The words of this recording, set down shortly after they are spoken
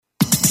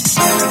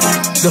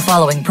The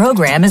following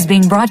program is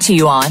being brought to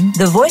you on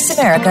the Voice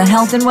America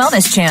Health and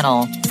Wellness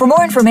Channel. For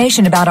more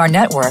information about our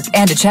network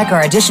and to check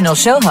our additional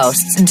show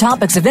hosts and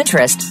topics of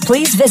interest,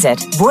 please visit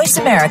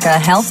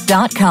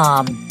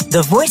voiceamericahealth.com.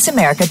 The Voice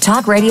America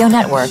Talk Radio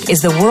Network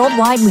is the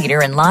worldwide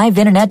leader in live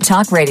Internet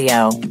talk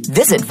radio.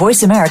 Visit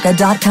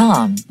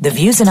voiceamerica.com. The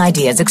views and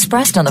ideas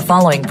expressed on the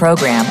following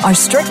program are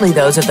strictly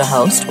those of the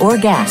host or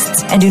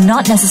guests and do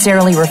not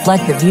necessarily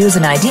reflect the views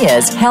and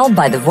ideas held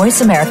by the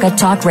Voice America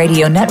Talk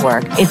Radio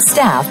Network, its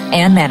staff,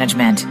 and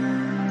management.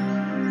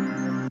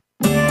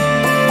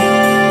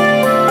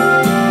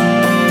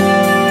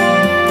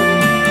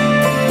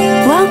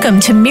 Welcome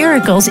to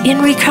Miracles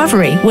in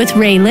Recovery with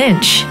Ray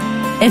Lynch.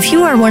 If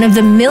you are one of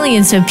the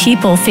millions of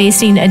people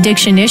facing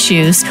addiction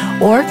issues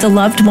or the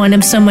loved one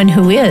of someone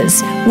who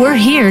is, we're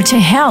here to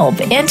help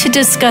and to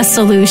discuss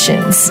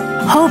solutions.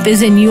 Hope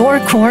is in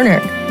your corner.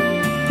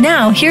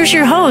 Now, here's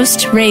your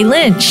host, Ray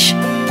Lynch.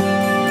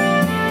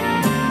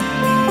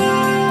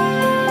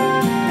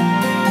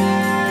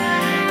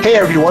 Hey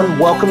everyone,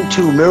 welcome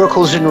to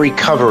Miracles in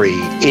Recovery.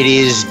 It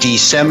is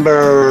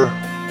December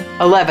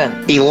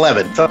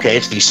 11th. Okay,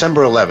 it's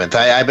December 11th.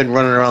 I've been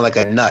running around like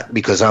a nut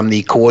because I'm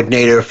the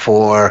coordinator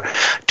for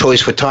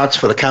Toys for Tots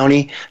for the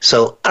county.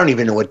 So I don't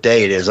even know what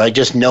day it is. I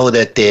just know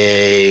that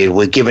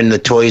we're giving the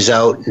toys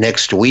out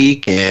next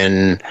week,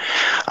 and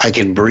I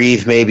can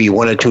breathe maybe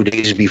 1 or 2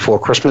 days before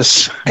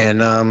Christmas.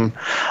 And I'm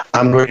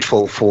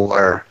grateful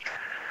for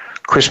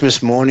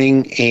Christmas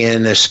morning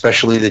and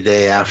especially the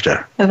day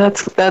after.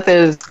 That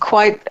is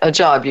quite a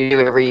job you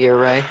do every year,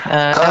 Ray.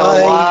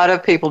 A lot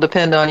of people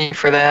depend on you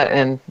for that,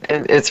 and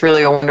it's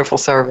really a wonderful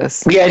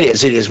service. Yeah, it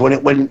is. It is.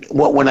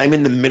 When I'm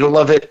in the middle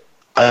of it,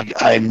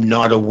 I'm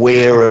not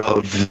aware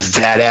of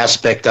that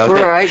aspect of it.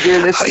 Right,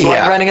 it's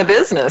like running a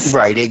business.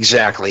 Right,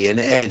 exactly, and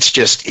it's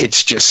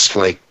just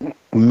like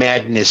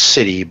Madness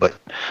City, but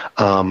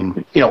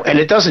and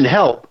it doesn't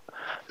help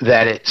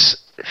that it's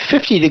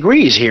 50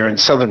 degrees here in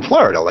southern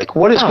Florida. Like,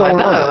 what is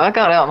going on? I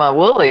got out my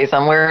woolies.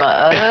 I'm wearing my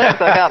Uggs.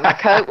 I got my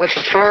coat with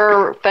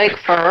the fake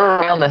fur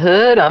around the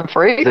hood. I'm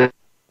freezing.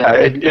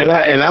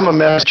 And I'm a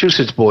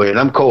Massachusetts boy, and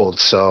I'm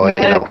cold, so,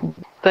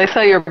 They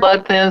say your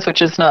blood thins,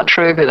 which is not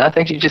true, but I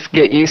think you just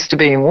get used to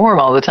being warm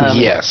all the time.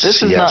 Yes,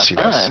 this is not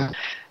fun.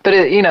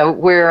 But,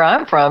 where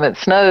I'm from, it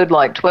snowed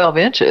like 12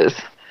 inches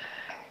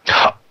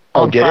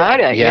on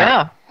Friday.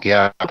 Yeah.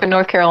 Yeah. Up in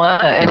North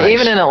Carolina. And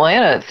even in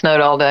Atlanta, it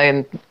snowed all day,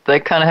 and they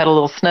kind of had a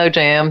little snow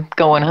jam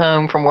going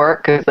home from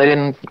work because they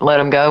didn't let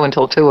them go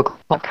until 2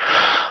 o'clock.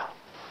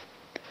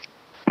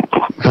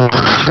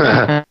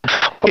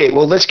 Okay,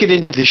 well, let's get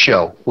into the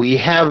show. We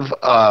have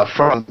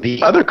from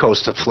the other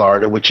coast of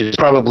Florida, which is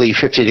probably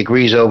 50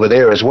 degrees over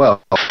there as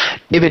well,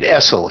 David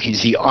Essel.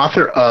 He's the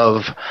author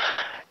of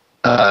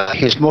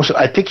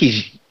I think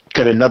he's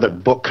got another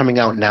book coming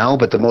out now,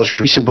 but the most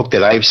recent book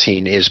that I've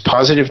seen is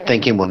Positive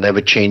Thinking Will Never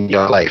Change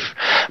Your Life,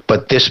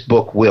 but this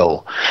book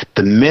will.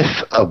 The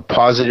Myth of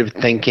Positive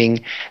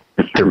Thinking,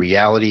 the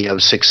Reality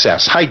of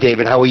Success. Hi,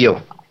 David. How are you?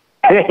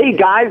 Hey,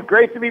 guys.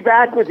 Great to be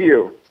back with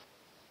you.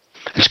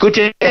 It's good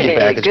to have you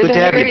back. It's good to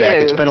have you back.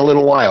 It's been a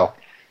little while.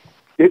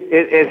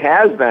 It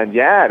has been,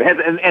 yeah. It has,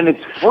 and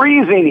it's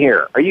freezing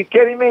here. Are you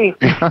kidding me?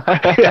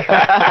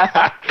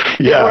 Yeah.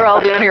 We're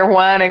all down here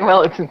whining.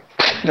 Well, it's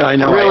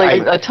really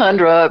a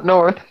tundra up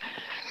north.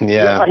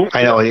 Yeah,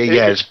 I know.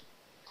 Yes.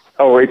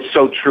 Oh, it's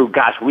so true.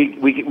 Gosh,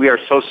 we are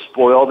so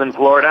spoiled in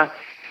Florida.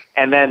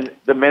 And then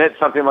the minute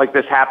something like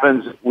this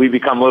happens, we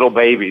become little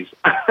babies.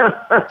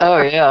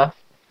 Oh, yeah.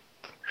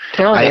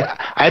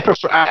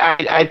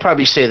 I'd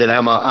probably say that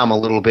I'm a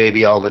little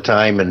baby all the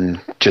time and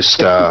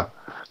just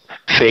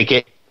fake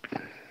it.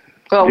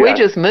 Well, we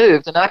just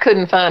moved, and I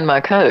couldn't find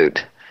my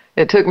coat.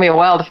 It took me a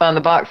while to find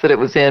the box that it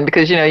was in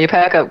because, you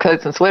pack up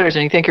coats and sweaters,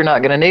 and you think you're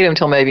not going to need them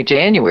until maybe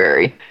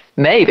January.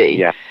 Maybe.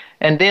 Yeah.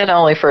 And then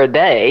only for a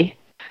day.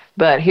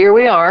 But here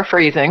we are,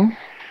 freezing.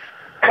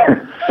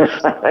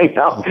 I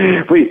know.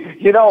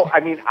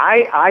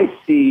 I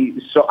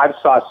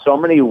saw so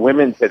many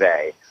women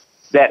today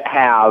that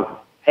have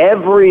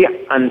every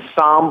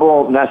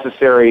ensemble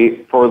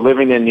necessary for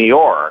living in New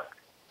York.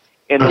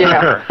 And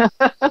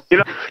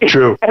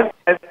True. And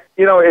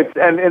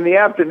in the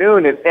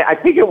afternoon, I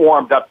think it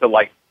warmed up to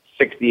like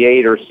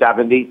 68 or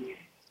 70,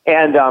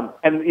 and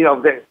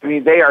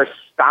they are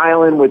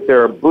styling with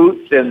their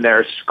boots and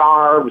their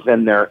scarves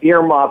and their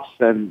earmuffs,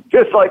 and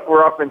just like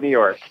we're up in New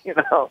York,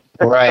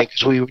 Right,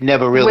 because we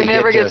never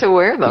get to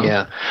wear them.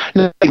 Yeah,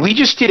 no, David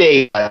just did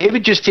a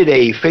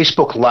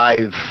Facebook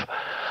Live.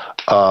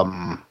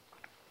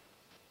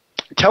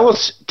 Tell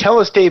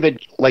us,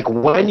 David, like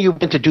when you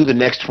went to do the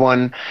next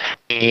one,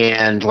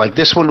 and like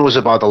this one was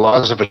about the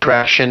laws of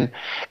attraction,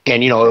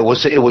 and it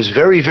was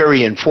very,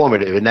 very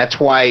informative, and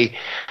that's why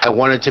I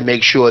wanted to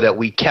make sure that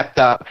we kept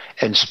up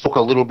and spoke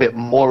a little bit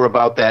more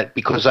about that,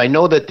 because I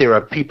know that there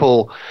are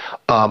people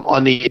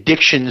on the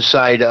addiction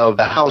side of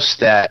the house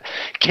that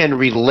can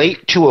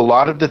relate to a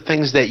lot of the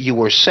things that you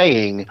were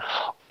saying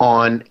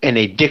on an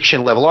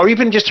addiction level, or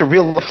even just a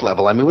real life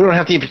level. I mean, we don't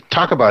have to even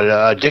talk about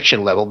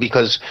addiction level,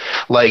 because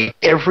like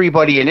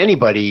everybody and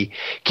anybody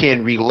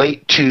can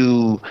relate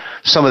to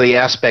some of the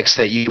aspects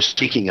that you're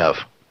speaking of.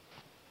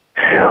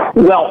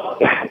 Well,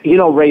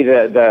 Ray,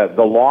 the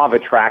law of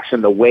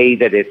attraction, the way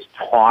that it's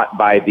taught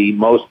by the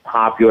most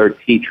popular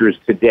teachers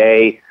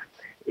today,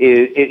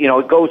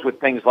 it goes with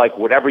things like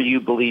whatever you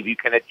believe you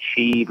can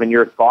achieve, and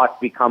your thoughts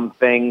become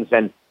things,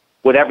 and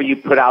whatever you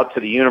put out to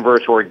the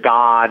universe or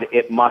God,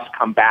 it must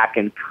come back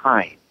in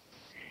kind.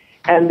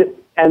 And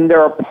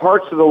there are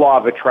parts of the law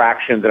of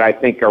attraction that I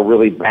think are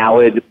really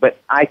valid, but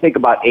I think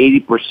about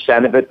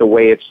 80% of it, the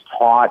way it's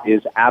taught,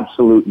 is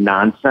absolute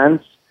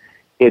nonsense.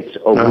 It's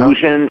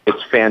illusion.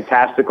 It's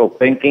fantastical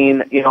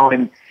thinking,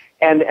 and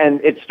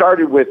it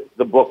started with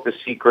the book The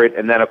Secret,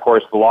 and then, of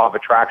course, the law of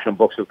attraction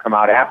books have come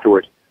out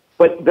afterwards.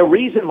 But the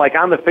reason, like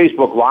on the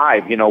Facebook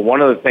Live, one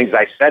of the things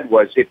I said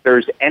was, if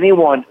there's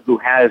anyone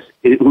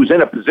who's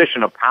in a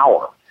position of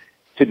power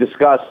to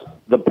discuss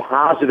the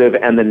positive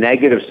and the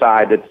negative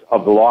side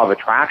of the law of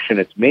attraction,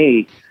 it's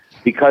me,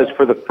 because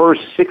for the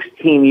first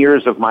 16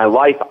 years of my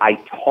life, I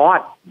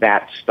taught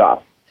that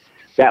stuff,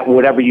 that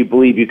whatever you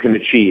believe you can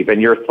achieve,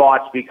 and your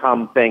thoughts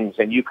become things,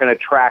 and you can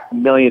attract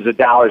millions of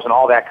dollars and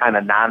all that kind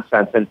of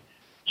nonsense. And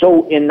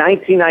so in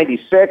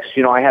 1996,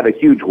 I had a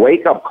huge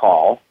wake-up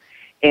call.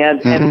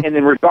 And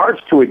in regards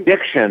to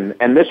addiction,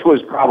 and this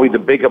was probably the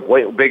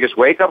biggest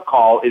wake-up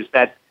call, is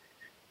that,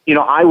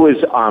 I was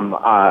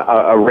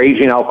a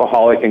raging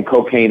alcoholic and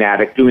cocaine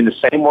addict doing the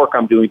same work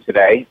I'm doing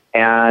today,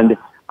 and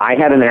I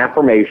had an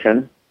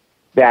affirmation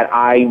that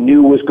I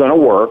knew was going to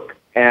work,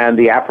 and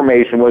the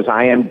affirmation was,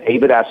 I am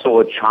David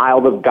Essel, a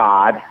child of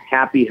God,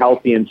 happy,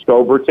 healthy, and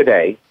sober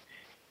today.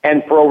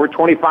 And for over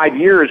 25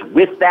 years,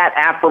 with that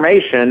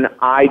affirmation,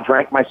 I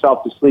drank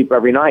myself to sleep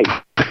every night.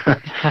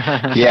 And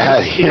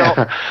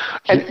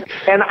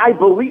I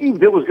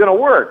believed it was going to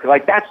work.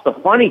 Like, that's the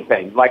funny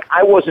thing. Like,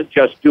 I wasn't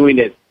just doing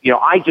it,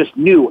 I just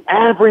knew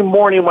every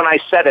morning when I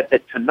said it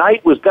that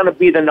tonight was going to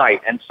be the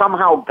night, and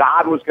somehow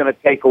God was going to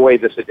take away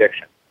this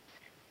addiction.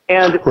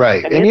 And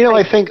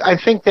I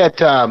think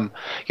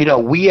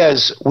that we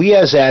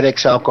as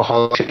addicts,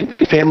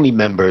 alcoholics, family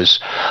members,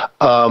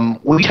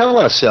 we tell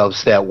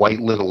ourselves that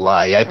white little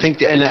lie. I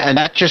think, and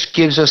that just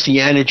gives us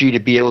the energy to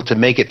be able to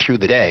make it through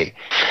the day.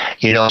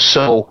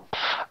 So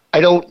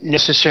I don't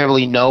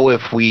necessarily know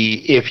if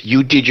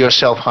you did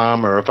yourself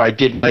harm, or if I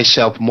did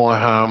myself more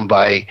harm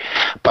by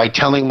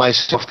telling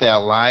myself that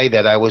lie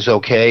that I was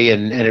okay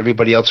and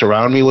everybody else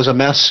around me was a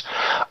mess.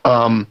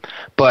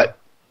 But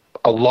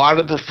a lot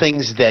of the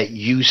things that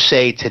you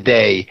say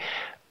today,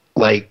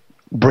 like,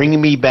 bring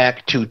me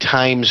back to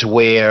times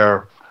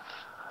where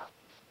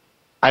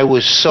I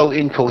was so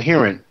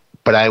incoherent,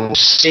 but I was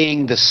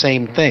saying the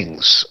same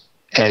things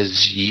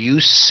as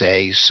you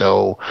say,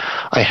 so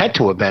I had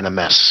to have been a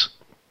mess.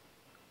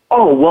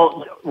 Oh,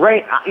 well,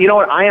 Ray, you know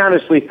what? I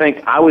honestly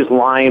think I was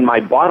lying my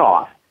butt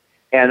off.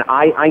 And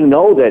I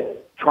know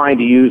that trying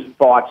to use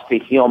thoughts to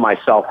heal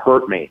myself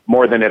hurt me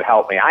more than it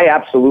helped me. I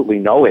absolutely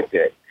know it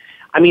did.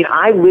 I mean,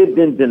 I lived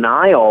in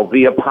denial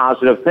via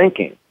positive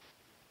thinking.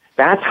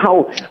 That's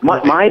how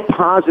my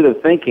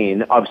positive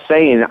thinking of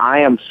saying I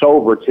am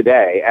sober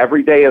today,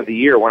 every day of the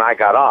year when I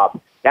got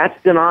up,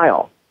 that's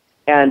denial.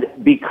 And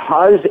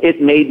because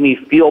it made me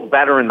feel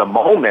better in the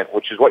moment,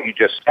 which is what you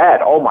just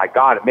said, oh my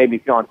God, it made me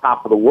feel on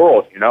top of the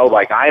world,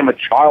 like I am a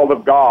child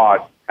of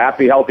God,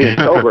 happy, healthy, and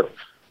sober.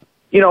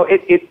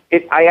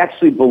 I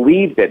actually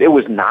believed it. It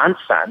was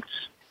nonsense,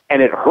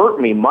 and it hurt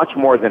me much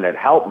more than it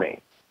helped me.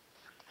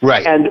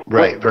 Right. And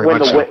right.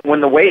 when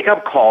the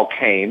wake-up call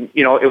came,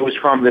 it was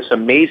from this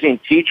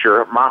amazing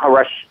teacher,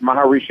 Maharishi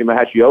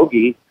Mahesh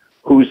Yogi,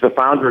 who's the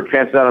founder of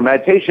Transcendental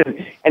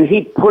Meditation, and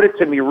he put it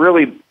to me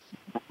really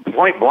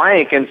point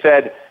blank and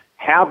said,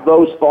 have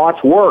those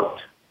thoughts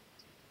worked?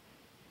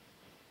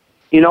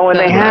 And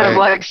they had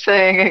like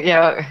saying,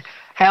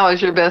 how is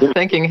your best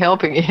thinking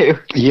helping you?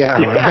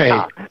 Yeah,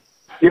 right.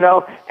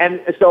 And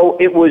so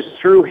it was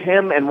through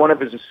him and one of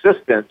his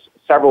assistants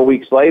several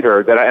weeks later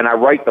and I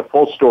write the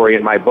full story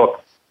in my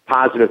book,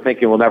 Positive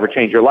Thinking Will Never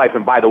Change Your Life.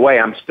 And by the way,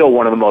 I'm still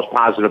one of the most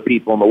positive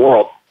people in the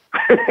world,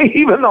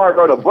 even though I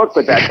wrote a book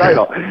with that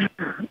title.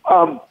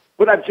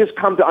 But I've just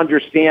come to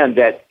understand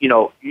that,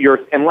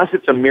 unless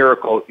it's a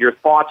miracle, your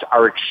thoughts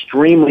are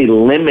extremely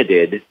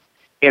limited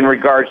in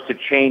regards to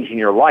changing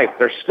your life.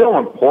 They're still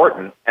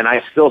important, and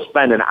I still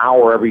spend an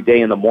hour every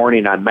day in the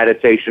morning on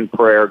meditation,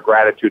 prayer,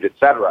 gratitude,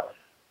 etc.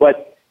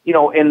 But,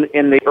 in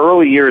the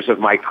early years of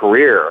my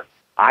career,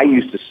 I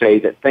used to say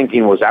that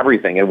thinking was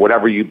everything and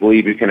whatever you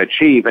believe you can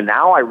achieve. And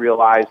now I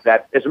realize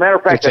that, as a matter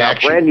of fact, in a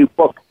brand new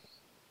book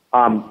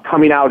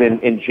coming out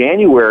in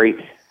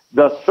January,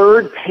 the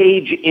third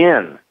page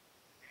in,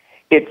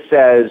 it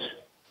says,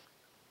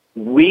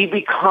 we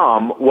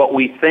become what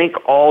we think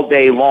all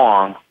day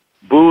long,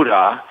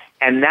 Buddha,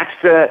 and next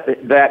to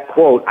that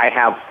quote, I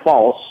have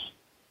false.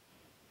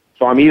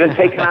 So I'm even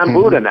taking on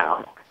Buddha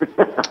now.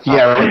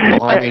 Yeah,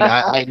 well, I mean,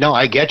 I know,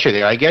 I get you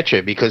there. I get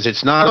you, because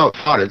it's not about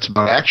thought, it's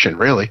about action,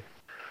 really.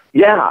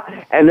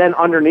 Yeah, and then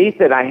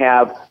underneath it I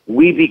have,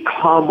 we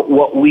become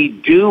what we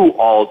do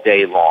all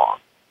day long.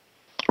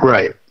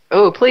 Right.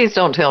 Oh, please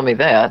don't tell me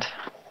that.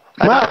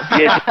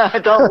 I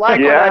don't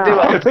like what I do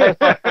all day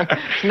long.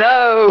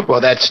 No.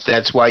 Well,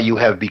 that's why you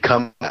have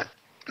become that.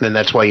 And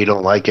that's why you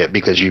don't like it,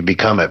 because you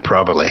become it,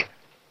 probably.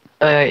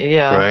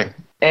 Yeah. Right.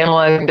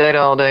 Analyzing data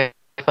all day,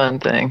 fun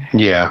thing.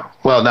 Yeah.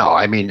 Well, no,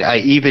 I mean,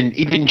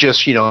 even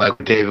just, like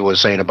what David was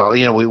saying about,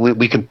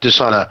 we can just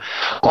on an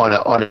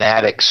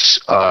addict's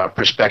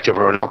perspective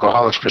or an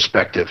alcoholic's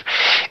perspective.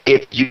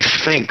 If you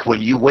think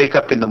when you wake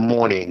up in the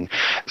morning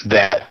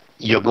that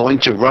you're going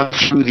to run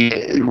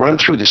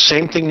through the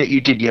same thing that you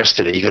did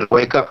yesterday. You're going to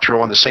wake up,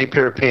 throw on the same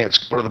pair of pants,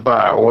 go to the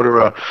bar,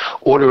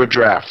 order a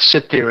draft,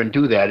 sit there and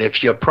do that.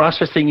 If you're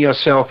processing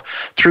yourself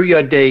through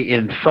your day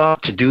in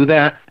thought to do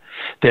that,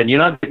 then you're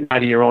not getting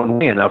out of your own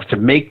way enough to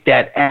make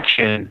that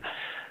action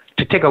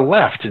to take a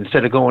left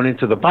instead of going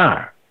into the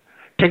bar.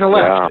 Take a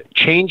left. Yeah.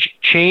 Change.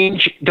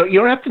 You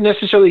don't have to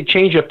necessarily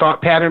change your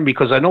thought pattern,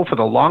 because I know for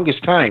the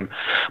longest time,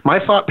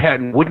 my thought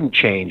pattern wouldn't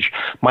change.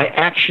 My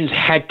actions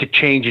had to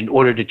change in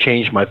order to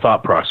change my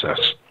thought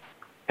process.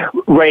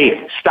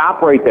 Ray,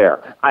 stop right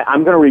there.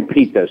 I'm going to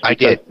repeat this. I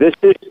did. This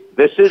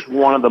is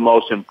one of the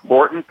most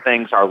important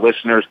things our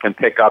listeners can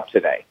pick up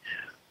today.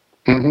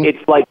 Mm-hmm.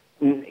 It's like,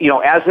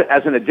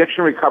 as an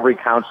addiction recovery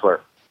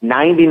counselor,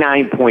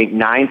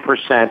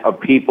 99.9% of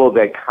people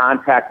that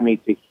contact me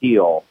to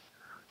heal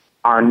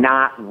are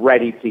not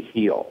ready to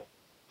heal.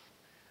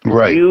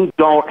 Right. You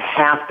don't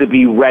have to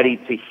be ready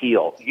to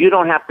heal. You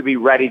don't have to be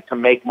ready to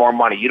make more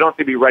money. You don't have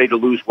to be ready to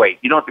lose weight.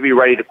 You don't have to be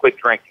ready to quit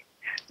drinking.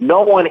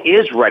 No one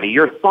is ready.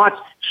 Your thoughts,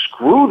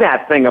 screw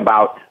that thing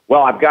about,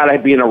 well, I've got to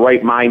be in the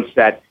right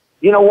mindset.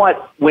 You know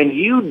what? When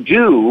you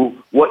do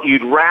what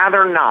you'd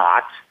rather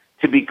not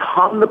to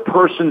become the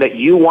person that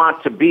you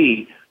want to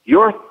be,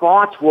 your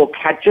thoughts will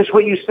catch, just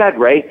what you said,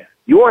 Ray,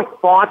 your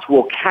thoughts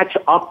will catch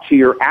up to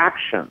your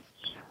actions.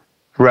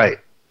 Right.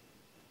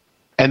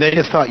 And then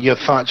your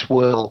thoughts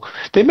will,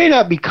 they may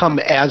not become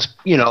as,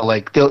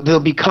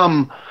 they'll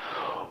become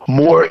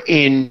more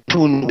in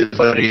tune with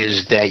what it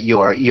is that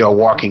you're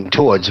walking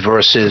towards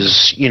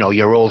versus,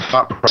 your old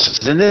thought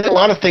processes. And there's a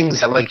lot of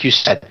things that, like you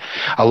said,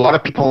 a lot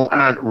of people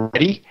aren't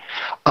ready.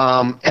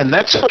 And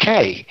that's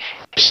okay.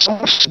 If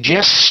someone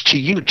suggests to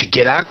you to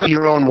get out of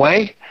your own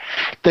way,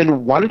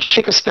 then why don't you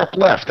take a step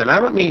left? And I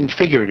don't mean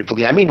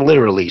figuratively, I mean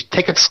literally.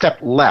 Take a step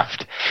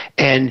left,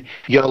 and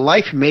your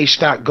life may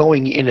start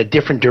going in a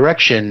different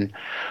direction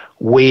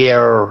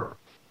where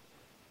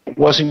it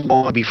wasn't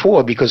going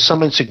before, because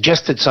someone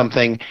suggested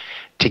something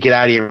to get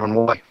out of your own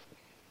way.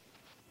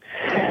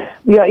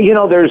 Yeah,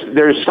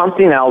 there's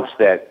something else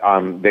that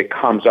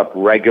comes up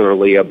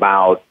regularly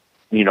about,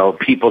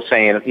 people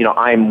saying,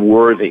 I'm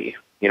worthy.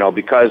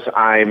 Because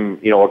I'm,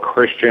 a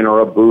Christian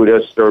or a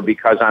Buddhist, or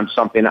because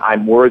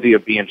I'm worthy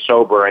of being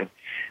sober. And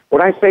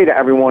what I say to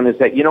everyone is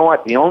that,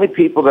 the only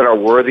people that are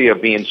worthy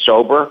of being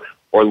sober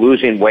or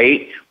losing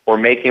weight or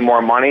making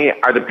more money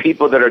are the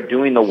people that are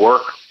doing the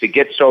work to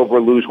get sober,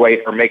 lose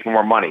weight, or make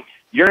more money.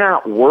 You're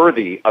not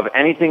worthy of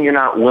anything you're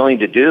not willing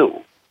to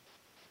do.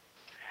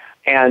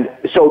 And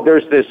so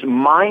there's this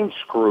mind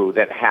screw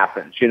that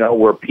happens,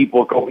 where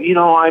people go,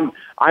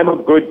 I'm a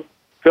good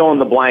fill in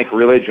the blank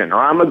religion, or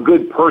I'm a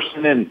good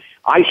person and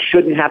I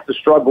shouldn't have to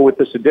struggle with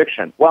this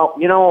addiction. Well,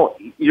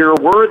 you're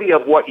worthy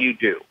of what you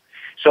do.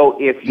 So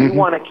if you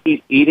want to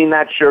keep eating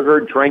that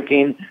sugar,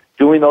 drinking,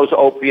 doing those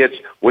opiates,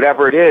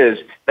 whatever it is,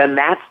 then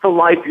that's the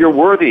life you're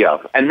worthy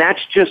of. And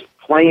that's just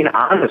plain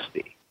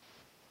honesty.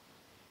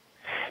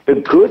 The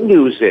good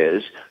news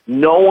is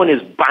no one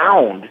is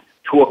bound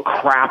to a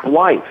crap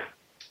life.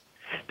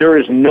 There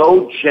is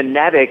no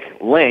genetic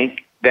link.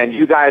 Then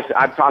you guys,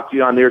 I've talked to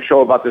you on their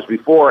show about this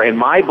before. In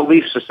my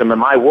belief system, in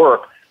my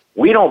work,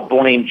 we don't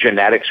blame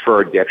genetics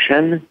for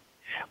addiction.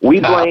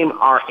 We blame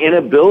our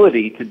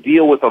inability to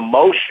deal with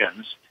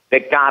emotions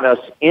that got us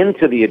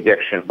into the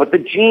addiction. But the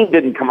gene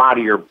didn't come out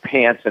of your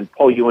pants and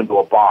pull you into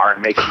a bar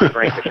and make you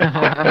drink it.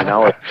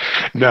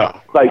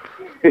 No.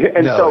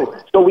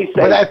 So we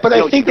say. But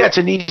I think that's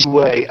an easy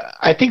way.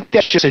 I think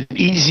that's just an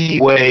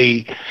easy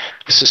way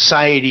for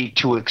society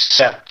to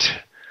accept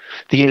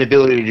the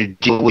inability to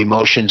deal with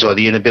emotions, or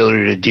the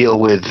inability to deal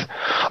with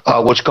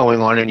what's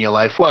going on in your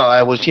life.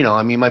 Well,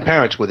 my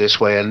parents were this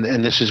way,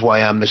 and this is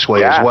why I'm this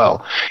way as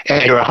well.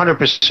 And you're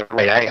 100%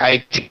 right. I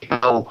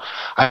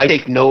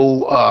take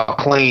no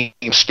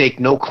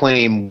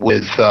claim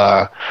with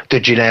the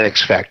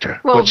genetics factor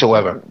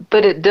whatsoever.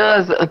 But it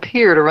does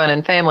appear to run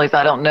in families.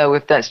 I don't know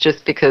if that's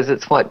just because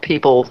it's what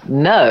people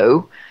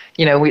know.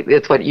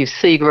 It's what you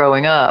see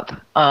growing up.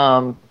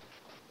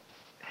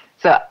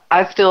 So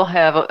I still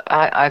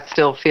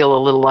feel a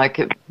little like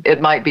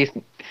it might be,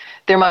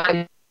 there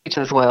might be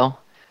as well.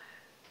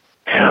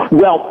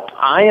 Well,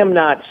 I am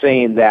not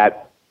saying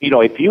that,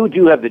 if you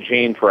do have the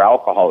gene for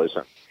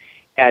alcoholism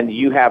and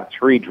you have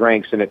 3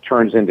 drinks and it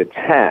turns into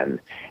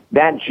 10,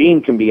 that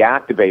gene can be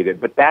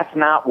activated, but that's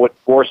not what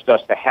forced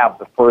us to have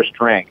the first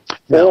drink.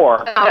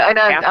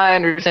 I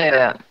understand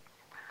that.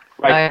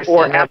 Right. I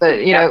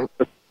understand that,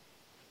 but,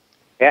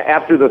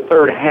 After the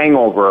third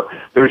hangover,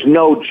 there's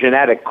no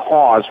genetic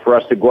cause for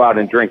us to go out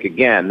and drink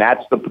again.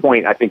 That's the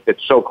point I think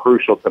that's so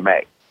crucial to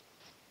make.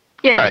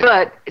 Yeah, right.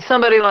 But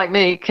somebody like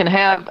me can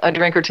have a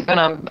drink or two and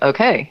I'm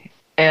okay.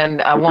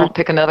 And I won't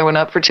pick another one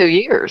up for 2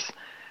 years.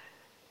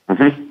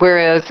 Mm-hmm.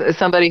 Whereas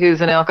somebody who's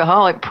an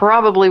alcoholic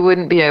probably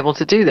wouldn't be able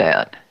to do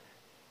that.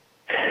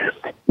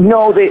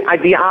 No,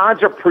 the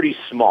odds are pretty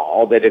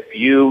small that if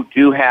you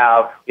do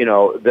have,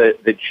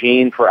 the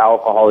gene for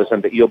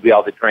alcoholism, that you'll be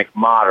able to drink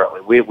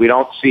moderately. We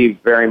don't see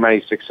very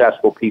many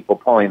successful people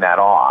pulling that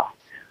off.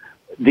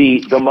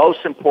 The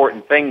most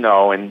important thing,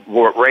 though, and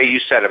what Ray, you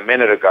said a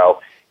minute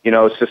ago,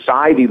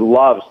 society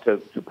loves to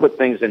put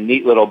things in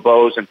neat little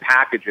bows and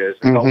packages.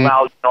 Mm-hmm.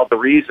 Well, the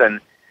reason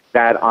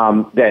that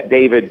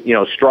David,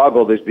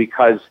 struggled is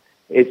because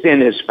it's in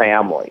his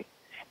family.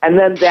 And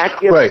then that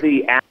gives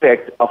the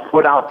addict a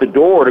foot out the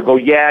door to go,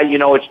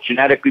 it's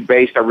genetically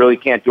based. I really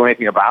can't do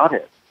anything about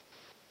it.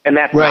 And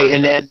that's right.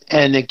 And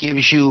it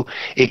gives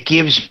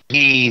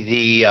me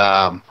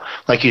the,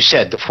 like you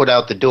said, the foot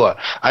out the door.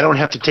 I don't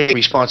have to take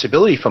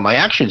responsibility for my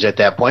actions at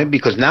that point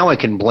because now I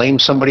can blame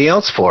somebody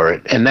else for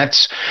it. And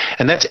that's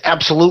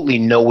absolutely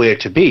nowhere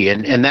to be.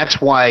 And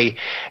that's why,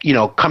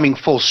 coming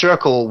full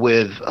circle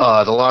with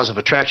the laws of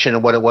attraction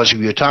and what it was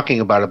we were talking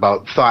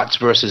about thoughts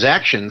versus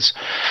actions,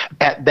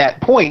 at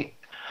that point,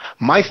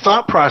 my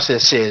thought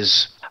process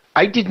is,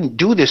 I didn't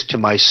do this to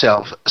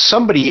myself.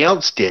 Somebody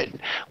else did.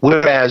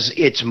 Whereas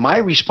it's my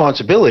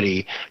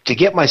responsibility to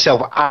get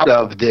myself out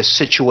of this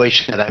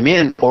situation that I'm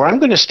in, or I'm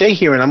going to stay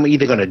here and I'm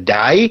either going to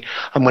die,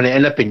 I'm going to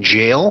end up in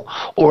jail,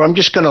 or I'm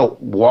just going to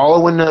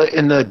wallow in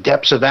the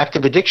depths of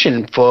active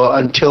addiction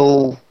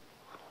until,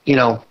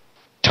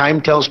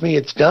 time tells me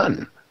it's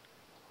done.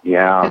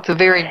 Yeah. It's a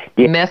very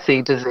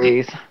messy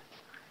disease.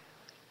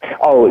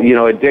 Oh,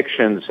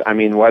 addictions,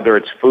 whether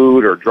it's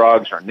food or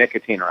drugs or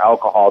nicotine or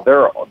alcohol,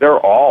 they're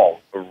all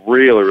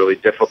really, really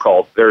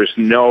difficult. There's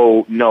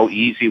no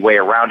easy way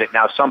around it.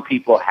 Now, some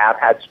people have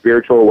had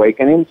spiritual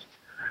awakenings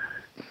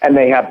and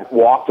they have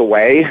walked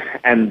away,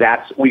 and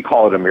we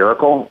call it a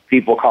miracle.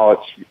 People call it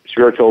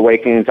spiritual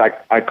awakenings.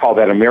 I call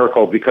that a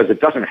miracle because it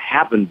doesn't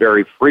happen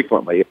very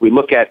frequently. If we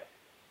look at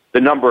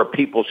the number of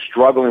people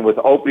struggling with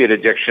opiate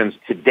addictions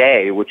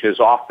today, which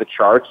is off the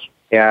charts,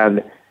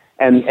 and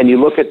you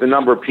look at the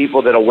number of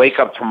people that'll wake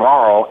up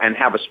tomorrow and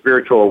have a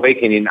spiritual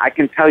awakening, I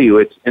can tell you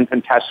it's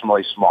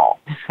infinitesimally small.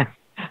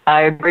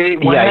 I agree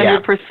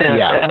 100%.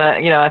 Yeah. And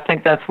I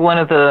think that's one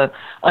of the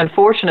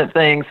unfortunate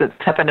things that's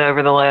happened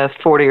over the last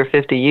 40 or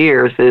 50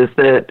 years is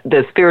that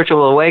the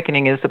spiritual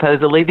awakening is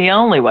supposedly the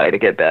only way to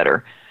get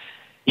better.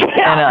 Yeah.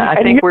 And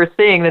I think we're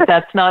seeing that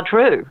that's not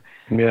true.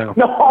 Yeah.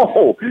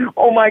 No.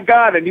 Oh, my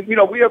God. And,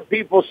 we have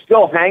people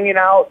still hanging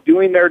out,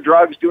 doing their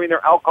drugs, doing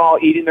their alcohol,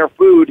 eating their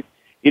food,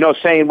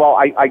 saying, well,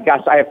 I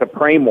guess I have to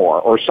pray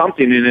more or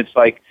something. And it's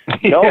like,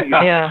 no, you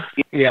have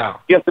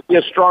to be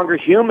a stronger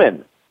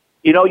human.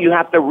 You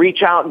have to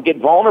reach out and get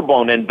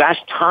vulnerable and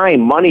invest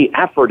time, money,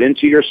 effort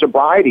into your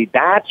sobriety.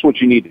 That's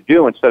what you need to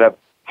do instead of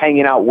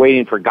hanging out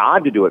waiting for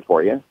God to do it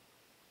for you.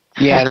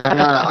 Yeah,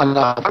 and on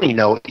a funny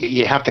note,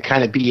 you have to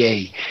kind of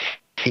be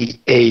I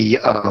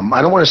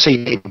don't want to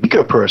say a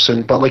weaker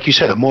person, but like you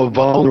said, a more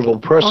vulnerable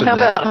person. Well,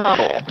 how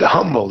about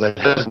humble, that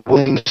has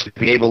willingness to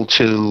be able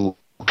to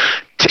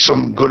take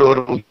some good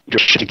order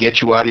to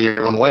get you out of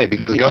your own way,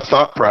 because your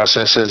thought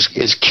process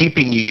is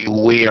keeping you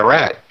where you're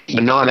at.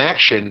 Your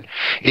non-action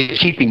is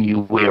keeping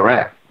you where you're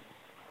at.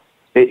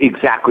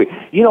 Exactly.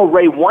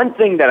 Ray, one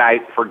thing that I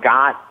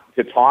forgot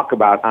to talk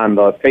about on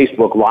the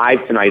Facebook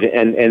Live tonight,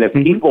 and if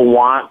people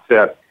want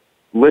to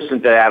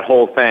listen to that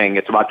whole thing,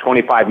 it's about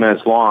 25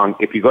 minutes long.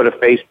 If you go to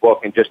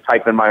Facebook and just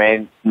type in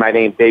my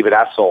name, David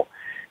Essel,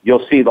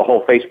 you'll see the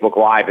whole Facebook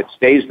Live. It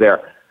stays there.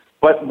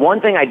 But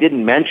one thing I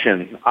didn't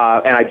mention,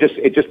 and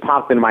it just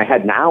popped into my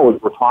head now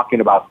as we're talking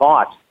about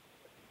thoughts,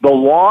 the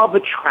law of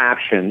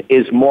attraction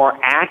is more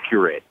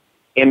accurate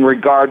in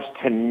regards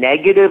to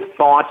negative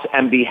thoughts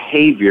and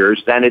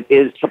behaviors than it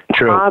is to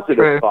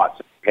positive thoughts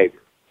and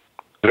behaviors.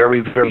 Very,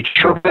 very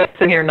true. We're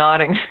sitting here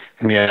nodding.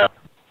 Yeah.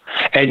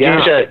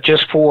 And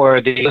just for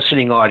the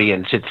listening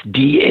audience, it's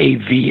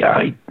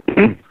DAVIDESSEL.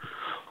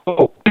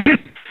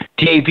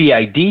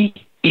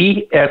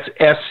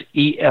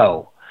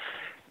 DAVIDESSEL.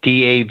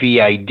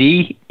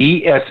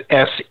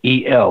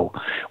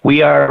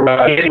 We are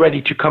getting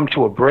ready to come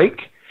to a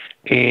break,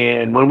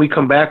 and when we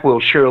come back, we'll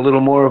share a little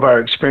more of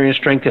our experience,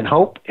 strength, and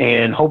hope,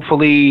 and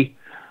hopefully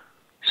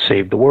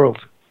save the world.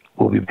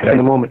 We'll be back in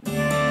a moment.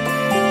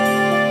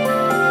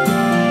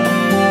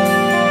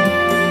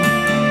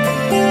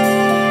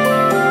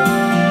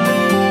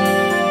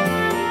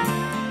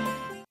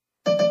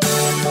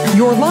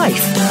 Your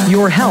life,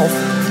 your health,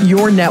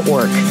 your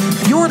network.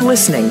 You're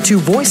listening to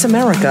Voice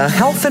America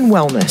Health and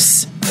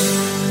Wellness.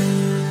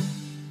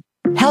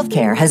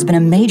 Healthcare has been a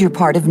major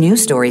part of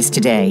news stories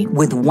today,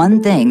 with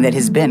one thing that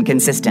has been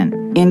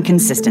consistent: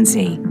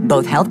 Inconsistency.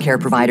 Both healthcare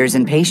providers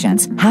and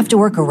patients have to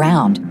work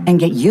around and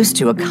get used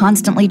to a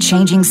constantly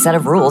changing set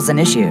of rules and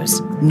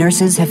issues.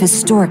 Nurses have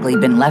historically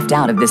been left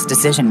out of this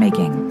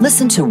decision-making.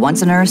 Listen to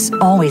Once a Nurse,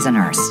 Always a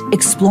Nurse,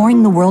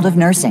 Exploring the World of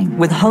Nursing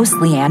with host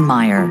Leanne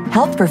Meyer.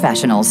 Health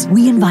professionals,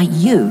 we invite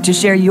you to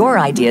share your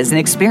ideas and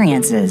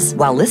experiences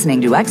while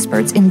listening to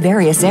experts in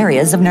various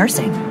areas of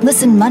nursing.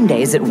 Listen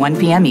Mondays at 1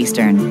 p.m.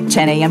 Eastern,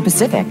 10 a.m.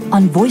 Pacific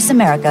on Voice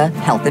America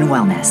Health and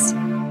Wellness.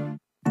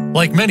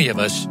 Like many of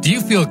us, do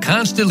you feel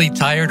constantly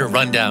tired or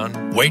run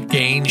down? Weight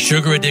gain,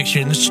 sugar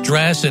addiction,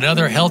 stress, and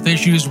other health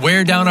issues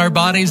wear down our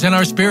bodies and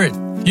our spirit.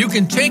 You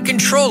can take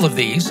control of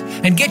these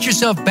and get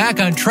yourself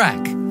back on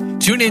track.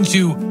 Tune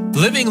into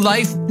Living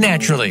Life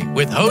Naturally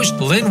with host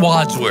Lynn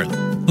Wadsworth.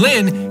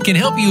 Lynn can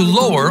help you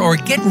lower or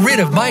get rid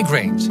of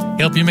migraines,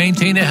 help you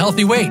maintain a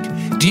healthy weight,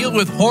 deal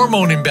with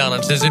hormone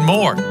imbalances, and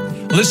more.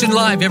 Listen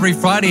live every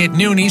Friday at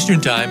noon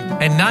Eastern Time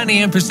and 9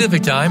 a.m.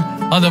 Pacific Time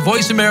on the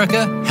Voice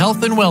America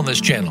Health and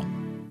Wellness channel.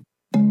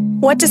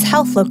 What does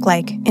health look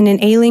like in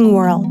an ailing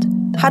world?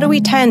 How do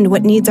we tend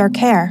what needs our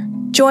care?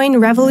 Join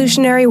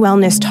Revolutionary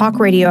Wellness Talk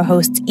Radio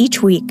hosts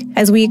each week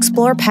as we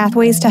explore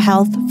pathways to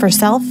health for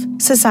self,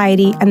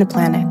 society, and the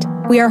planet.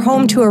 We are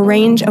home to a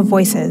range of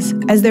voices,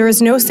 as there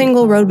is no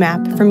single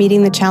roadmap for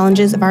meeting the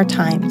challenges of our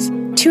times.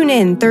 Tune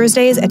in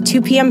Thursdays at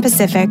 2 p.m.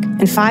 Pacific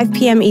and 5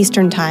 p.m.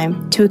 Eastern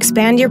Time to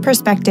expand your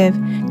perspective,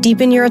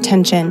 deepen your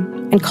attention,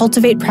 and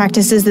cultivate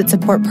practices that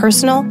support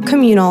personal,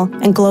 communal,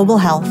 and global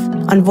health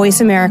on Voice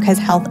America's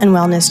Health and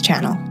Wellness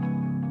channel.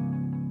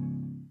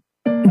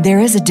 There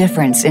is a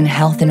difference in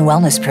health and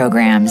wellness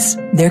programs.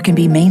 There can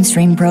be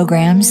mainstream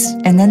programs,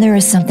 and then there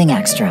is something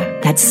extra.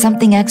 That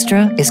something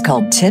extra is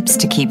called Tips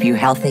to Keep You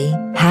Healthy,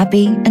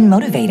 Happy, and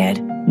Motivated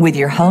with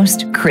your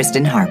host,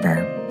 Kristen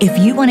Harper. If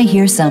you want to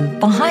hear some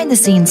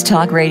behind-the-scenes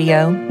talk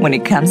radio when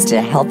it comes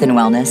to health and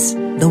wellness,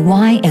 the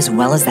why as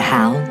well as the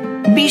how,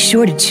 be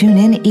sure to tune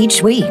in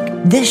each week.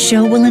 This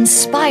show will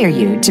inspire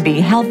you to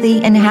be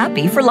healthy and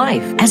happy for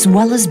life, as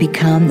well as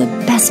become the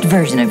best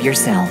version of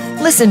yourself.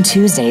 Listen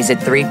Tuesdays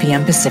at 3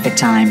 p.m. Pacific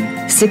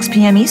Time, 6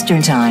 p.m.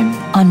 Eastern Time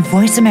on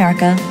Voice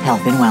America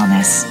Health and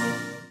Wellness.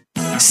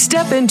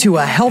 Step into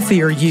a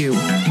healthier you.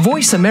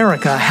 Voice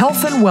America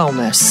Health and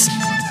Wellness.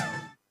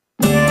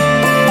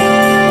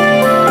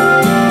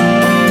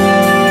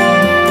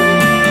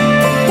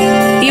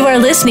 You are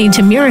listening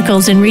to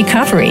Miracles in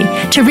Recovery.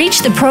 To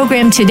reach the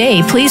program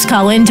today, please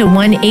call in to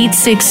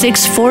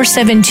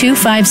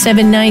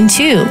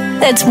 1-866-472-5792.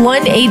 That's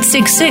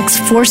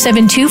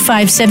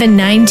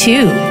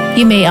 1-866-472-5792.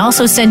 You may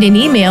also send an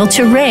email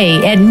to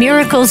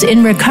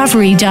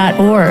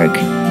ray@miraclesinrecovery.org.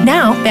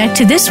 Now, back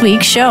to this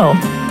week's show.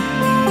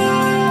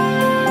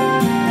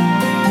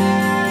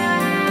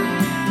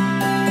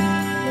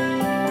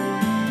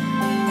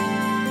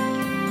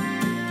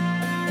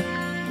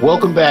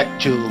 Welcome back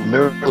to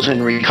Miracles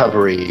in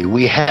Recovery.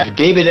 We have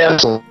David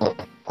Essel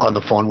on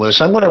the phone with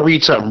us. I'm going to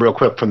read something real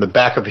quick from the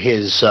back of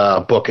his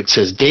book. It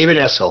says, David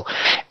Essel,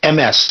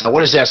 MS. Now,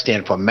 what does that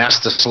stand for?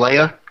 Master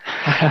Slayer?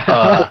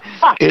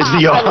 Is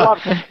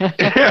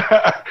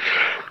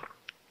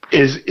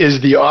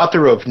the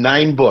author of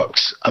 9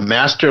 books, a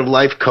master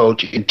life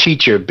coach and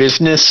teacher,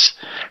 business,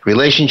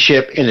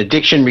 relationship, and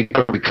addiction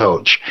recovery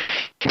coach,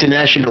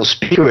 international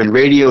speaker and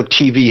radio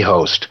TV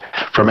host.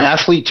 From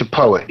athlete to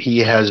poet, he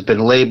has been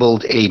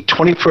labeled a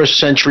 21st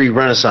century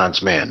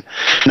Renaissance man.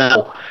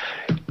 Now,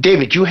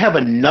 David, you have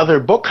another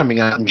book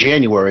coming out in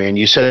January, and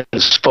you said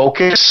it's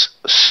Focus,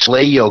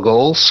 Slay Your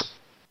Goals?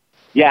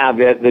 Yeah,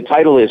 the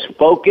title is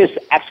Focus, !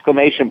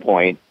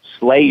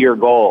 Slay Your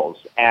Goals.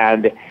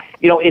 And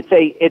you know,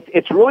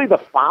 it's really the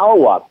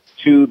follow-up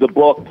to the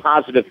book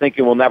Positive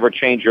Thinking Will Never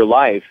Change Your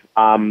Life,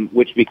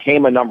 which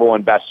became a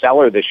 #1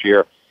 bestseller this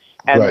year.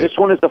 And This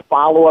one is the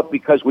follow-up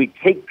because we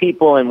take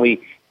people and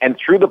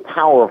through the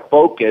power of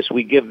focus,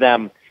 we give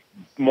them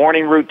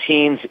morning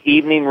routines,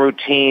 evening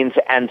routines,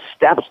 and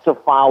steps to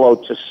follow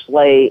to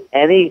slay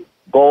any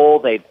goal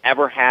they've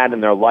ever had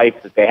in their life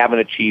that they haven't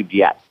achieved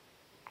yet.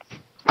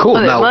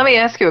 Cool. Now, let me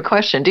ask you a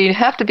question. Do you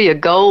have to be a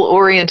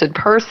goal-oriented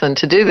person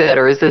to do that,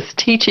 or is this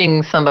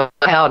teaching somebody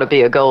how to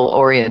be a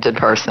goal-oriented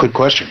person? Good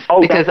question.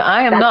 Because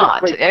I am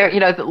not. You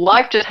know,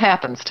 life just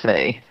happens to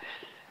me.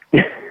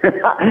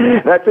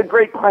 That's a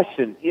great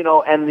question. You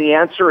know, and the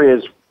answer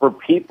is for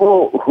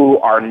people who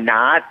are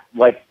not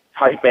like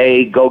type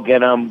A,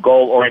 go-get-'em,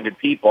 goal-oriented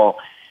people,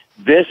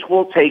 this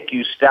will take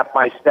you step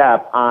by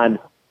step on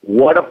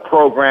what a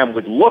program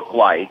would look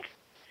like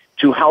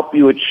to help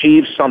you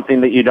achieve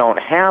something that you don't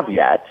have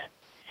yet.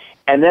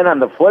 And then on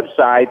the flip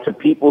side, to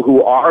people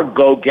who are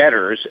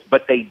go-getters,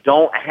 but they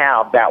don't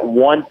have that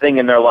one thing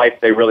in their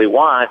life they really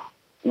want,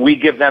 we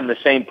give them the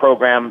same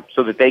program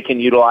so that they can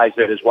utilize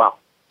it as well.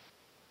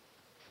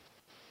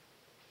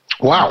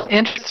 Wow.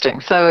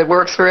 Interesting. So it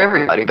works for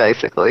everybody,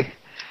 basically.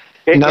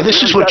 Now,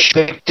 this is what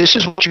you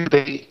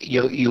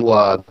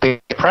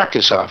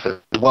practice off as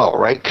well,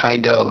 right?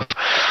 Kind of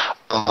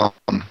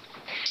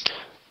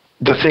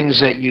the things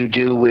that you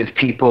do with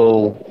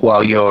people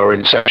while you're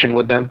in session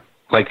with them.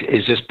 Like,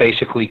 is this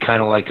basically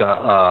kind of like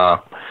a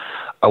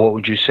what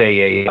would you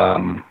say,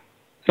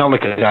 not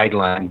like a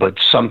guideline, but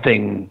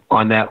something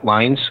on that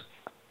lines?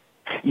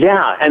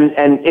 Yeah,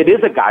 and it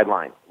is a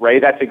guideline,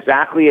 right? That's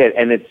exactly it,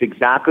 and it's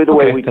exactly the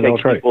way we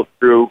take people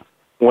through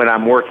when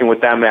I'm working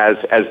with them as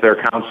their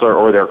counselor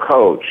or their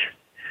coach.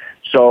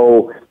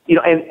 So,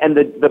 and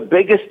the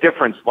biggest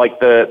difference, like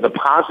the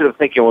positive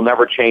thinking will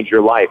never change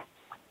your life,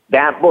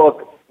 that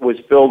book was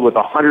filled with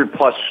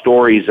 100+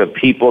 stories of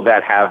people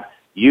that have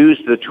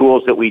used the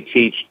tools that we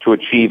teach to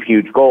achieve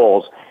huge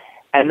goals.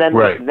 And then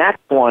the next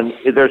one,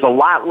 there's a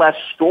lot less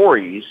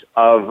stories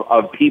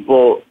of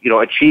people,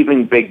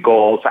 achieving big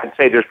goals. I'd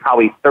say there's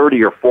probably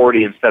 30 or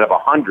 40 instead of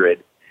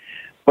 100.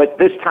 But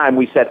this time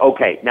we said,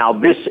 okay, now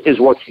this is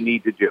what you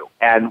need to do.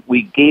 And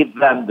we gave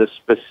them the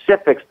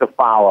specifics to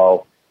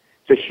follow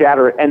to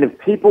shatter it. And if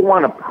people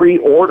want to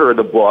pre-order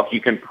the book, you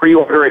can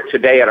pre-order it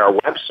today at our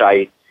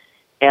website.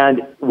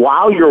 And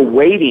while you're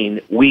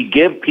waiting, we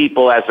give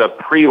people as a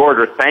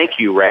pre-order thank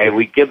you, Ray,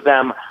 we give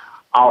them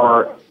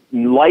our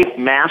Life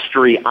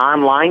Mastery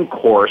online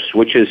course,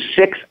 which is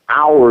 6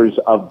 hours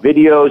of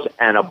videos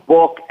and a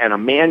book and a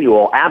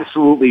manual,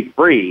 absolutely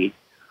free.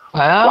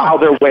 Wow. While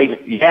they're waiting.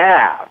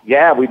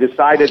 Yeah. We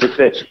decided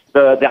that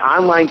the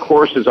online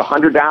course is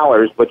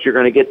 $100, but you're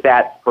going to get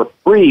that for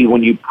free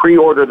when you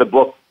pre-order the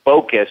book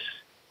Focus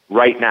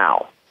right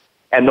now.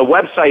 And the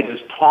website is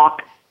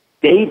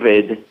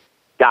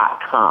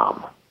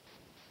talkdavid.com.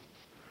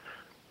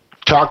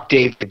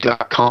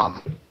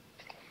 Talkdavid.com.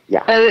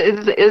 Yeah.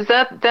 Is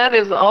that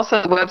is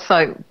also the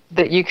website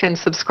that you can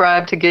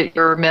subscribe to get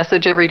your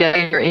message every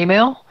day in your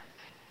email?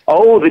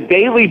 Oh, the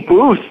Daily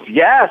Boost,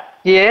 yes.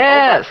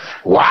 Yes.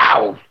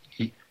 Wow.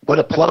 What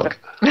a plug.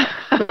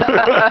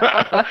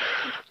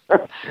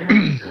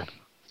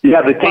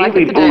 Yeah, the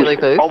Daily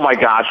Boost. Oh my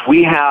gosh,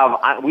 we have.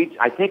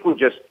 I think we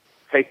just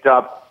picked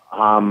up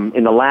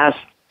in the last,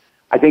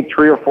 I think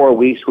 3 or 4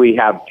 weeks. We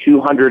have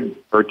 200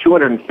 or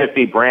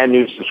 250 brand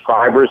new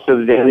subscribers to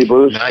the Daily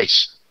Boost.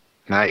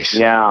 Nice.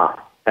 Yeah,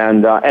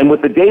 and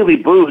with the Daily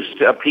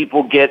Boost,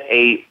 people get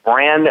a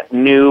brand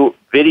new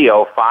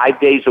video 5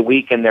 days a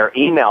week in their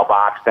email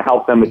box to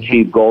help them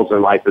achieve goals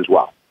in life as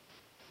well.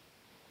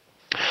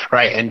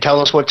 Right, and tell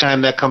us what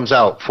time that comes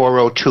out.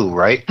 4:02,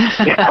 right? It's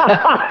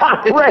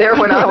there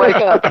when I wake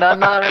up, and I'm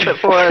not up at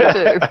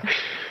 4:02.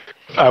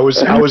 I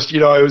was, it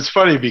was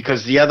funny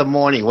because the other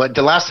morning,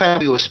 the last time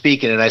we were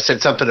speaking, and I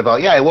said something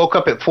about, I woke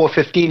up at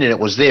 4:15 and it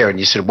was there, and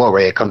you said, well,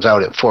 Ray, it comes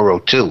out at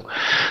 4:02.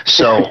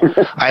 So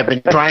I've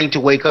been trying to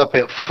wake up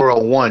at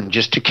 4:01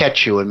 just to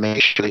catch you and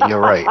make sure that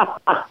you're right.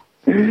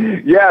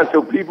 Yeah,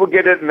 so people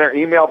get it in their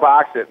email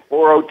box at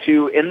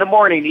 4:02 in the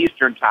morning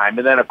Eastern time,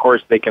 and then of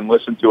course they can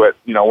listen to it,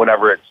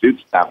 whenever it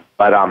suits them.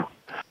 But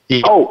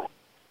you know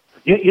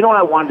what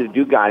I wanted to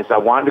do, guys? I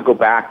wanted to go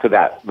back to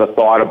the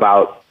thought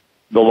about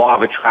the law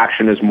of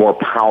attraction is more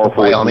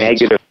powerful with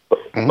negative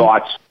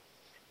thoughts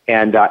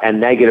and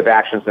negative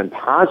actions than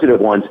positive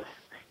ones.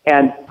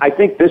 And I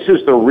think this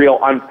is the real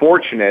power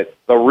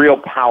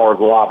of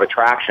the law of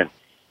attraction.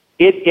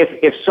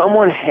 If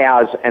someone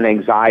has an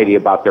anxiety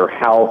about their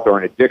health or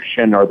an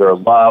addiction or their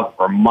love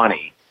or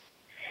money,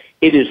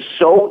 it is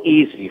so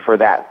easy for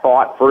that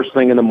thought first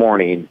thing in the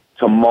morning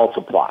to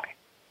multiply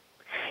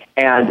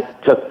and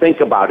to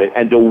think about it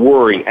and to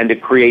worry and to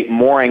create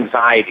more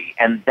anxiety.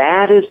 And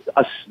that is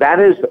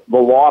the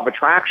law of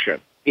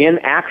attraction in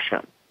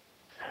action.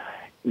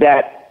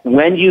 That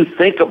when you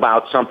think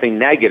about something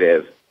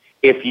negative,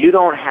 if you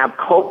don't have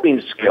coping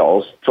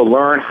skills to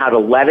learn how to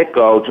let it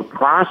go, to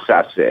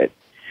process it,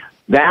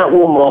 that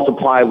will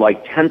multiply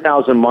like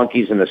 10,000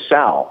 monkeys in a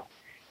cell.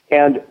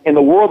 And in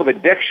the world of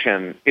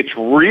addiction, it's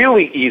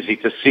really easy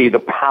to see the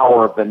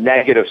power of the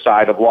negative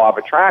side of law of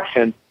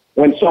attraction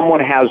when someone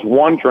has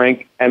one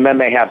drink and then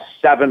they have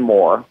 7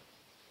 more,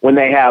 when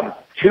they have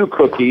 2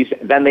 cookies,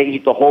 then they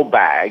eat the whole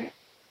bag,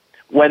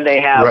 when they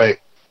have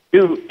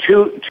two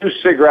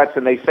cigarettes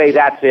and they say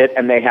that's it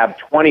and they have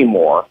 20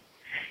 more.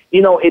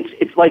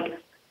 It's like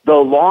the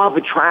law of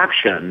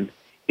attraction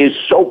is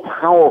so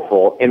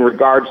powerful in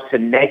regards to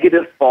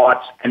negative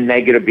thoughts and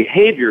negative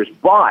behaviors.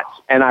 But,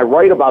 and I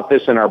write about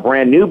this in our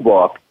brand new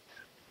book,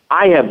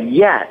 I have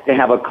yet to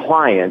have a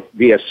client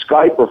via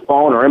Skype or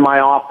phone or in my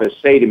office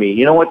say to me,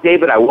 you know what,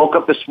 David, I woke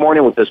up this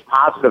morning with this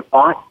positive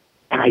thought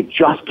and I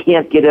just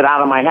can't get it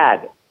out of my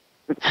head.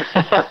 But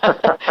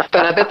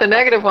I bet the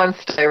negative ones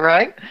stay,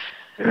 right?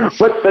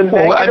 But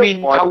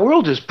our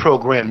world is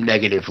programmed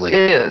negatively.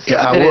 It is.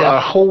 Yeah,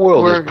 our whole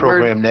world is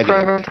programmed negatively.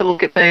 We're programmed to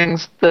look at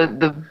things,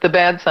 the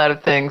bad side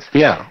of things.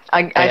 Yeah.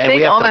 I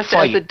think almost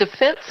as a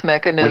defense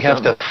mechanism. We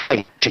have to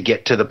fight to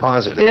get to the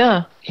positive.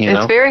 Yeah.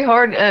 It's very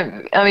hard.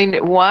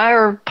 Why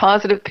are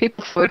positive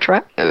people so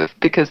attractive?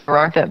 Because there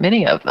aren't that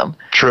many of them.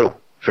 True.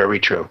 Very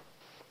true.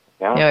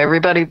 Yeah.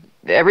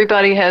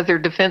 Everybody has their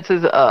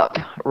defenses up,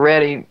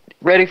 ready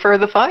for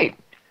the fight.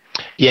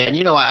 Yeah,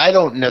 and I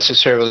don't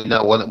necessarily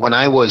know when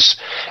I was,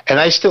 and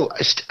I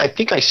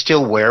think I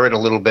still wear it a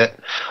little bit.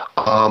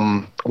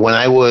 When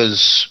I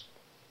was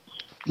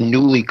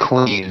newly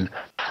clean,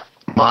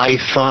 my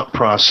thought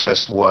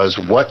process was,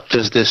 what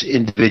does this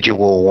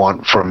individual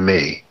want from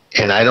me?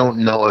 And I don't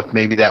know if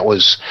maybe that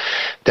was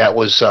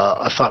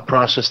a thought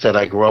process that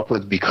I grew up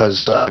with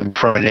because I'm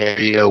from an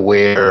area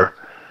where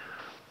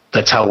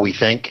that's how we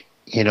think.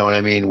 You know what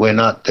I mean? We're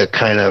not the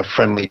kind of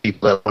friendly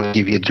people that want to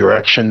give you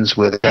directions.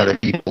 We're the kind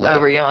of people that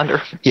over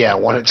yonder. Yeah,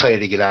 want to tell you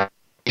to get out.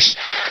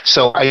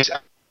 So I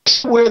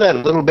wear that a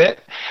little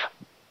bit,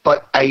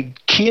 but I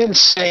can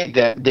say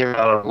that there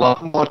are a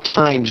lot more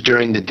times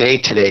during the day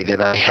today that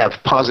I have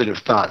positive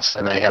thoughts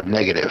than I have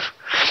negative.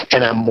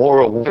 And I'm more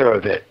aware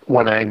of it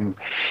when I'm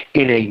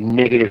in a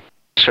negative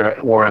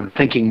or I'm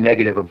thinking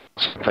negative about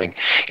something,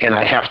 and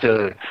I have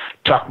to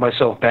talk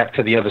myself back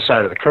to the other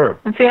side of the curb.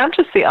 And see, I'm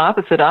just the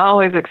opposite. I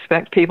always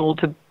expect people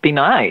to be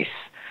nice,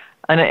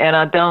 and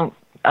I don't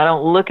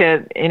look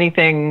at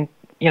anything.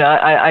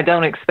 I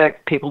don't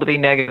expect people to be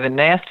negative and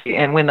nasty,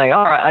 and when they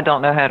are, I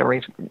don't know how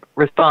to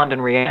respond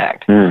and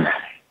react.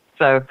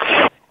 So,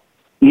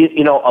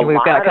 we've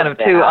got kind of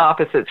two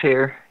opposites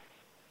here.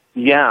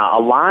 Yeah, a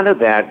lot of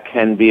that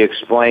can be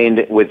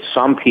explained with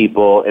some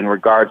people in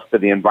regards to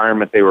the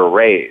environment they were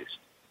raised.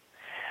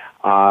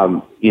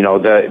 The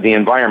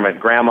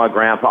environment, grandma,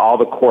 grandpa, all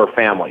the core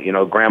family,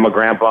 grandma,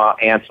 grandpa,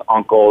 aunts,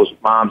 uncles,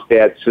 moms,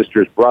 dads,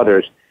 sisters,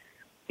 brothers.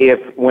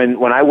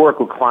 When I work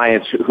with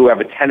clients who have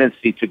a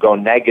tendency to go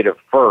negative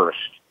first,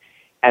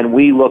 and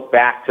we look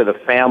back to the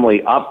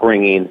family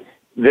upbringing,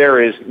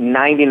 there is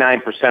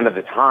 99% of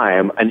the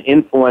time an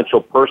influential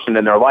person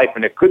in their life,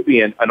 and it could be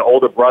an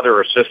older brother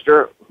or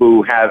sister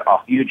who had a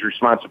huge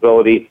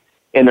responsibility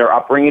in their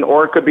upbringing,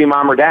 or it could be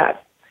mom or dad,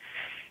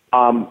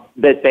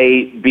 that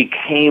they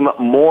became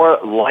more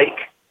like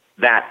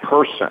that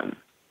person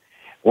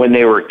when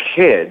they were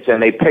kids,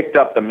 and they picked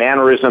up the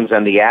mannerisms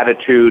and the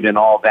attitude and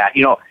all that.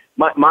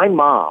 My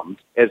mom,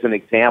 as an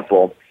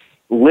example,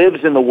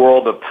 lives in the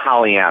world of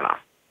Pollyanna.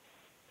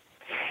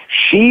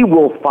 She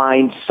will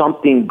find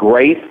something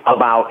great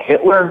about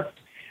Hitler.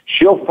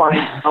 She'll find,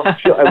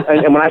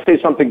 and when I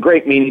say something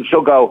great, meaning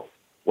she'll go,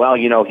 well,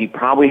 he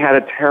probably had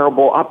a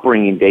terrible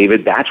upbringing,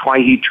 David. That's why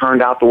he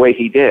turned out the way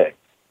he did.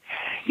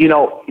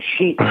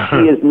 She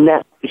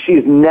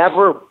is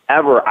never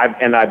ever.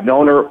 I've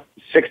known her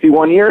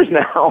 61 years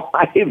now.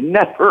 I have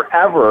never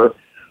ever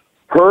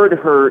heard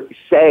her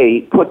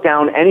put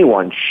down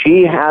anyone.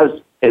 She has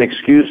an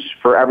excuse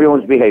for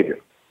everyone's behavior.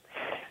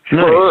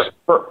 Nice.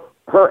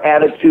 Her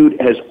attitude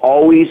has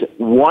always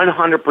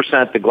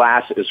 100% the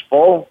glass is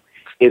full,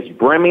 it's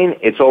brimming,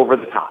 it's over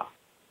the top.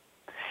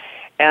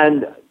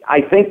 And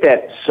I think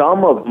that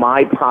some of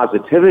my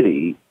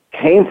positivity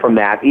came from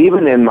that.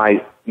 Even in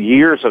my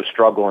years of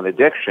struggle and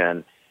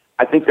addiction,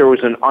 I think there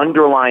was an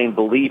underlying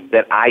belief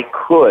that I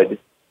could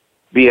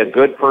be a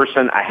good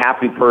person, a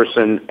happy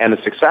person, and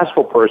a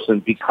successful person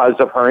because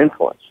of her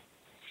influence.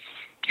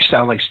 You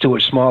sound like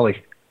Stuart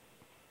Smalley.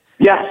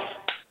 Yes.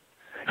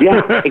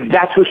 Yeah,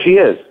 that's who she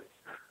is.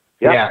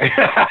 Yep.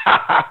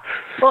 Yeah.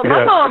 Well,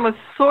 my mom was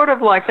sort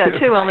of like that,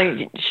 too,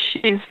 only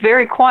she's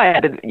very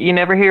quiet. You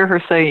never hear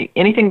her say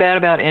anything bad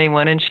about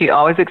anyone, and she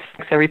always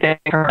expects everything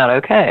to turn out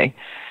okay.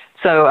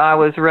 So I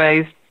was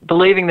raised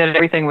believing that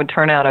everything would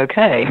turn out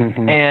okay.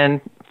 Mm-hmm.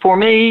 And for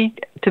me,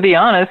 to be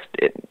honest,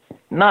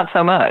 not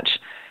so much.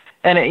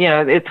 And,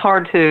 it's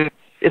hard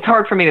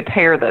for me to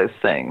pair those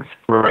things.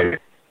 Right.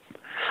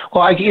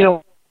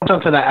 Well,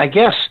 something I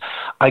guess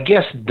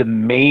the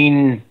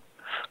main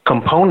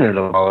component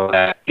of all of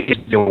that is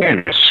the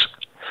awareness,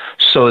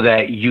 so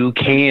that you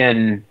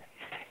can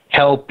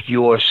help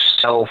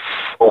yourself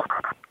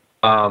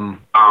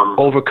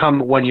overcome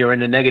when you're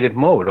in a negative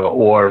mode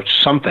or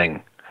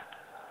something.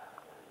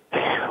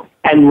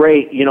 And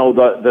Ray,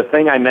 the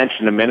thing I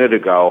mentioned a minute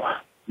ago,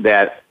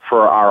 that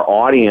for our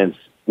audience,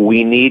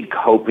 we need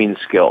coping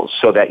skills,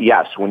 so that,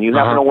 yes, when you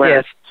have an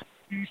awareness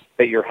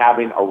that you're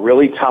having a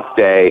really tough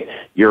day,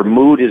 your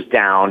mood is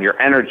down,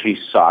 your energy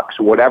sucks,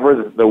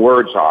 whatever the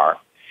words are,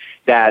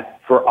 that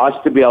for us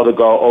to be able to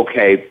go,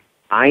 okay,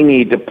 I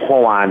need to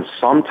pull on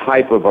some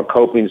type of a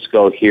coping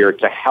skill here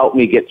to help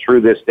me get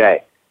through this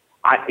day.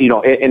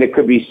 And it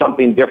could be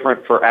something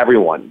different for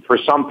everyone. For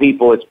some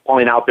people, it's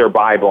pulling out their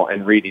Bible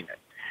and reading it.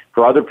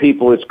 For other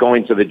people, it's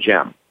going to the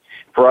gym.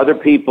 For other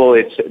people,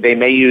 they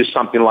may use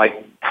something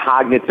like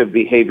cognitive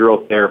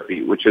behavioral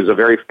therapy, which is a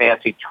very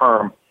fancy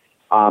term.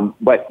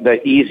 But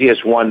the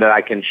easiest one that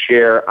I can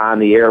share on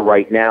the air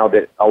right now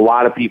that a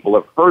lot of people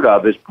have heard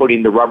of is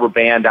putting the rubber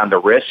band on the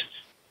wrists.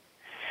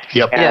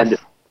 Yep. And,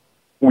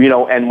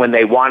 and when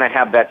they want to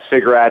have that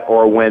cigarette,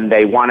 or when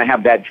they want to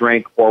have that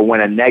drink, or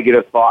when a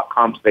negative thought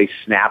comes, they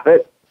snap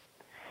it.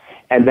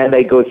 And then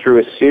they go through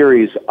a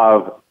series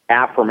of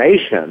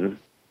affirmation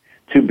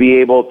to be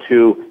able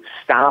to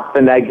stop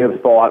the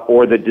negative thought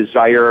or the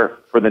desire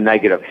for the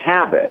negative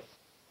habit.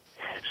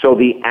 So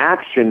the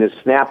action is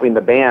snapping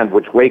the band,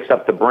 which wakes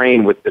up the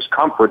brain with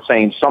discomfort,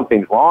 saying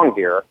something's wrong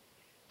here.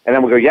 And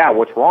then we go, yeah,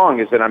 what's wrong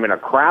is that I'm in a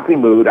crappy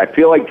mood, I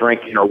feel like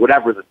drinking, or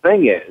whatever the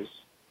thing is,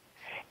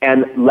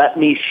 and let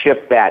me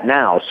shift that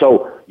now.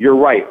 So you're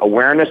right,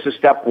 awareness is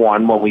step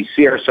one when we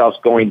see ourselves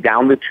going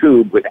down the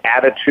tube with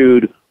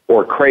attitude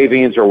or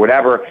cravings or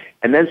whatever.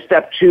 And then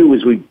step two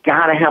is we've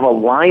got to have a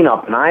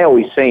lineup, and I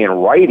always say in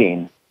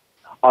writing,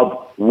 of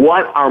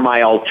what are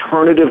my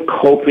alternative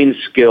coping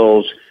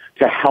skills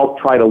to help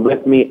try to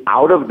lift me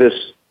out of this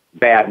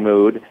bad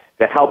mood,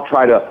 to help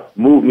try to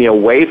move me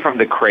away from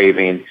the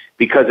craving,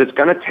 because it's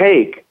going to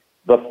take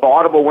the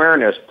thought of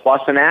awareness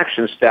plus an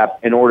action step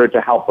in order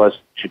to help us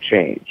to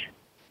change.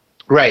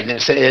 Right,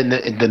 and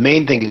the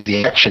main thing is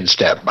the action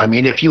step. I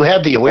mean, if you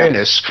have the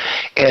awareness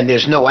and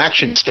there's no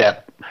action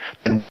step,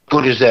 then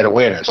what good is that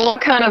awareness?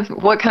 What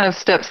kind of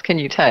steps can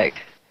you take?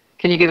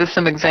 Can you give us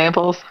some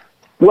examples?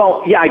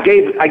 Well, yeah, I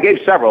gave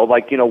several.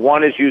 Like,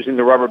 one is using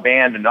the rubber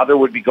band. Another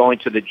would be going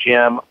to the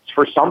gym.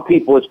 For some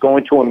people, it's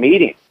going to a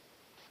meeting.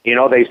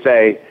 They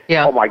say,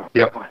 "Oh my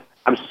God,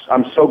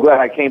 I'm so glad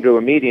I came to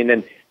a meeting."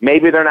 And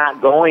maybe they're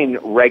not going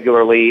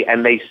regularly,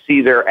 and they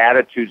see their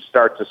attitudes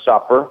start to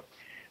suffer.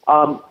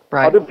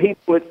 Right. Other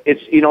people,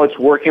 it's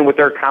working with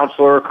their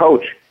counselor or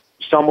coach.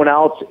 Someone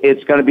else,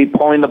 it's going to be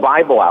pulling the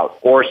Bible out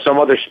or some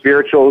other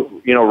spiritual,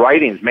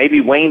 writings.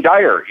 Maybe Wayne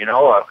Dyer,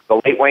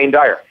 the late Wayne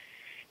Dyer.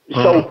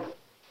 So,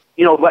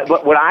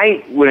 what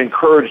I would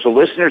encourage the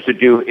listeners to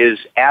do is,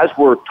 as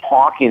we're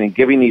talking and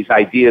giving these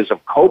ideas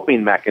of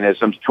coping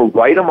mechanisms, to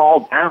write them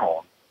all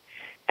down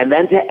and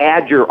then to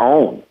add your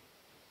own.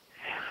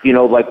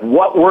 Like,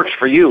 what works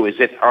for you? Is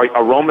it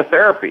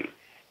aromatherapy?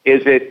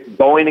 Is it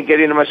going and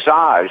getting a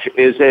massage?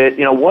 Is it,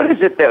 what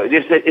is it that,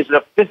 is it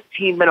a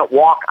 15-minute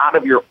walk out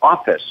of your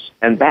office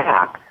and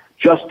back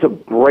just to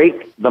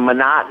break the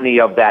monotony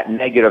of that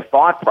negative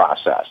thought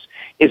process?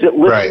 Is it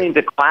listening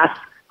to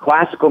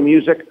classical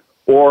music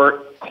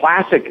or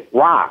classic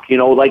rock?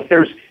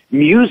 There's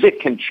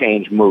music can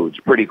change moods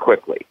pretty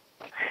quickly.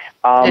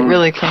 It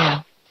really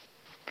can.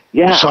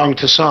 Yeah. Song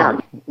to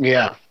song.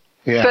 Yeah.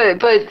 Yeah.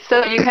 But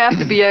so you have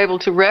to be able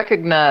to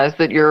recognize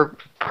that your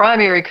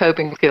primary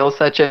coping skills,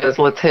 such as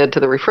let's head to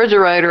the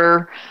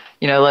refrigerator,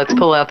 let's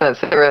pull out that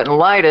cigarette and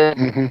light it.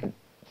 Mm-hmm.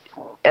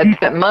 At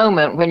that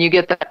moment, when you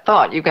get that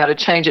thought, you've got to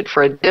change it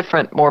for a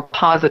different, more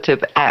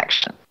positive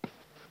action.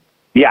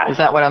 Yeah. Is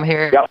that what I'm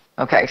hearing? Yep.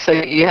 Okay, so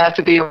you have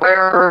to be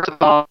aware, first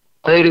of all,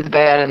 food is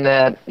bad and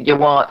that you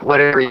want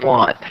whatever you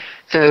want,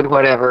 food,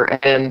 whatever.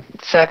 And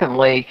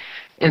secondly,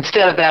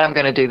 instead of that, I'm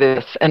going to do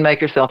this, and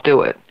make yourself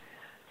do it.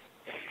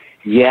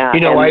 Yeah.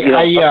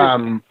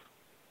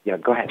 Yeah,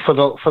 go ahead. For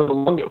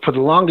the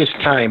longest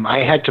time, I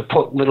had to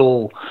put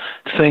little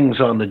things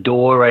on the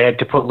door. I had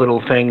to put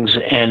little things,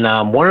 and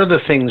one of the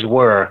things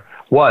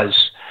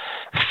was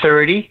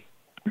 30,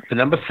 the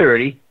number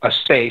 30, a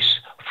space,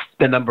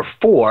 the number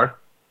 4,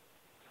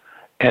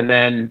 and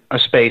then a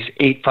space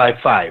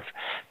 855,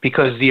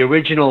 because the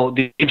original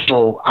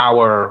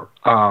our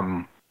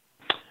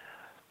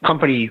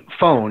company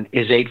phone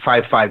is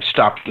 855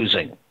 stop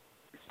using.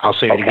 I'll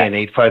say it again,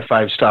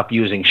 855 stop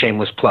using,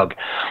 shameless plug.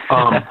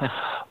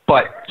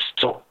 But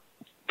so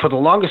for the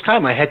longest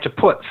time, I had to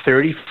put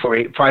 30 for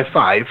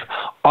 855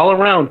 all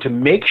around to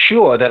make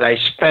sure that I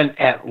spent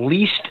at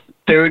least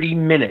 30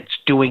 minutes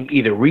doing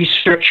either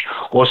research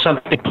or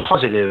something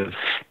positive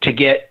to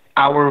get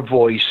our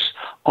voice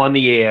on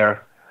the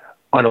air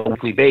on a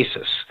weekly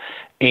basis.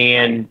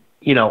 And,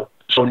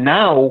 so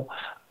now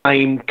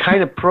I'm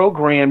kind of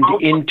programmed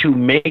into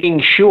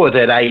making sure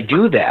that I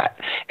do that.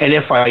 And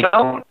if I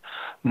don't,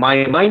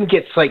 my mind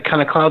gets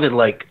kind of clouded,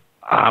 like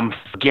I'm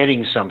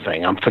forgetting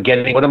something. I'm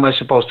forgetting, what am I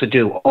supposed to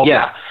do? Oh,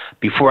 yeah,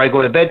 before I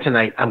go to bed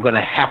tonight, I'm going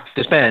to have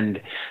to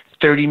spend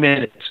 30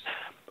 minutes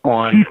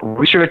on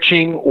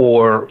researching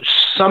or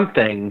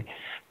something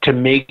to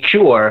make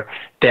sure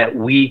that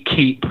we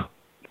keep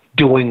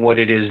doing what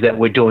it is that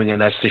we're doing,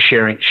 and that's to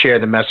share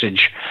the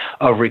message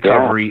of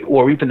recovery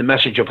or even the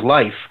message of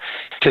life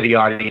to the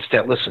audience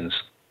that listens.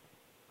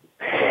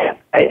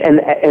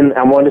 And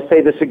I want to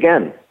say this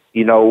again.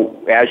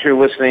 As you're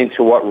listening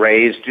to what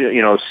Ray's,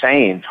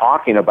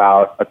 talking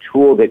about a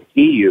tool that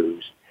he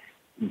used,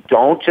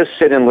 don't just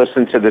sit and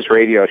listen to this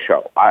radio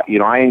show.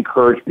 I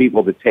encourage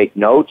people to take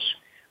notes,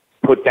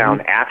 put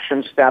down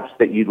action steps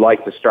that you'd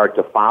like to start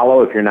to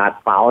follow if you're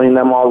not following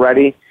them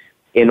already,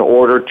 in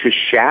order to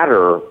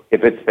shatter,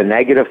 if it's the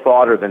negative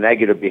thought or the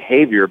negative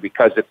behavior,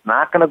 because it's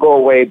not going to go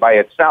away by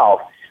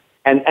itself.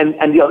 And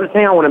the other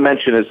thing I want to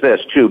mention is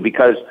this, too,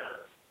 because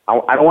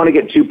I don't want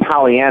to get too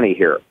Pollyanna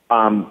here.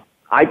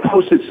 I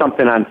posted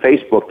something on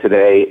Facebook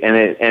today, and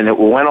it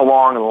went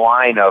along the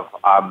line of,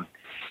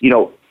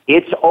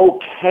 it's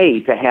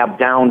okay to have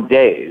down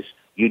days.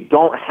 You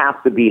don't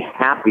have to be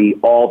happy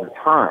all the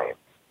time,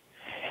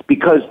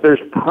 because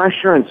there's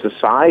pressure in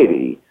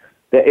society,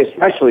 that,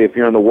 especially if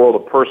you're in the world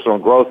of personal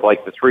growth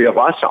like the three of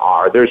us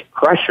are, there's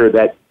pressure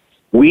that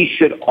we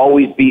should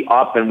always be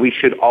up and we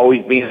should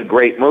always be in a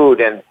great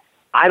mood, and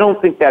I don't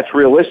think that's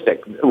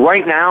realistic.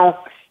 Right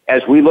now,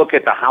 as we look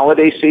at the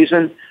holiday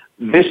season,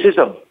 this is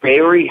a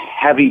very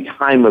heavy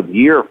time of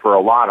year for a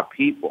lot of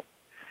people.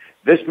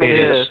 This may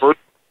be the first,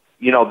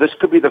 this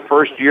could be the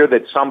first year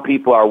that some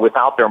people are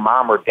without their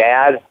mom or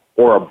dad,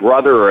 or a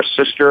brother or a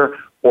sister,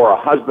 or a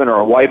husband or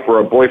a wife, or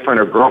a boyfriend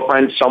or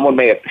girlfriend. Someone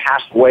may have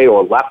passed away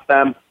or left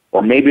them,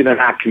 or maybe they're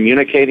not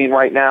communicating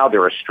right now.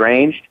 They're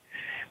estranged.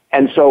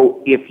 And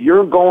so if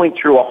you're going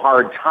through a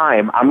hard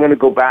time, I'm going to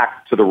go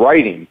back to the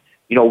writing.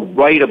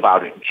 write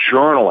about it,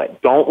 journal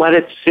it. Don't let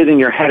it sit in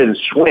your head and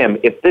swim.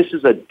 If this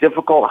is a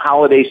difficult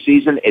holiday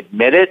season,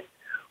 admit it,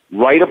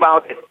 write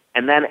about it,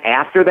 and then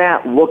after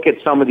that, look at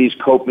some of these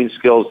coping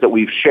skills that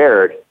we've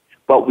shared.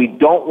 But we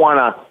don't want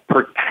to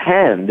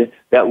pretend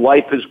that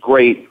life is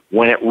great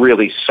when it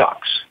really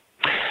sucks.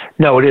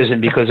 No, it isn't,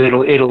 because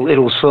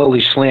it'll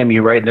slowly slam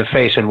you right in the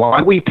face. And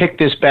why we pick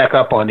this back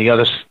up on the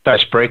other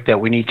break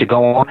that we need to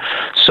go on.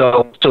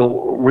 So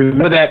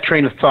remember that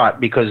train of thought,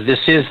 because this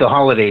is the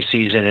holiday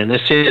season, and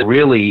this is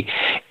really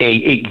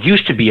it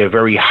used to be a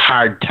very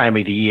hard time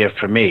of the year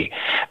for me.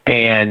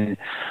 And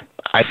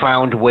I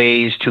found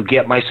ways to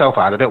get myself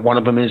out of it. One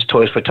of them is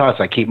Toys for Tots.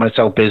 I keep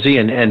myself busy,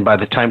 and by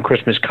the time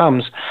Christmas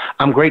comes,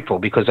 I'm grateful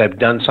because I've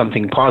done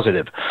something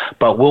positive.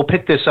 But we'll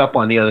pick this up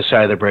on the other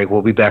side of the break.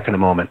 We'll be back in a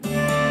moment.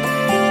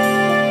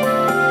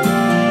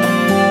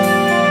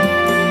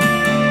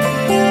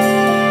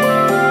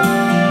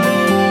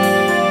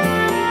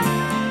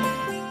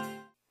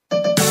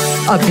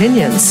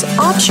 Opinions,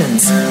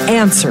 options,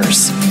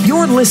 answers.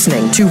 You're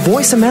listening to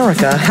Voice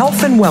America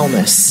Health and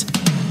Wellness.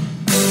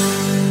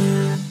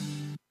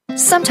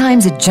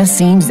 Sometimes it just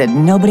seems that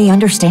nobody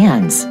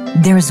understands.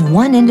 There's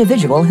one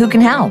individual who can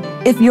help.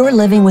 If you're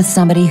living with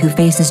somebody who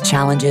faces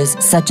challenges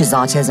such as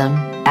autism,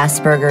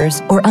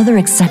 Asperger's, or other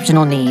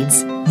exceptional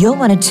needs, you'll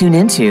want to tune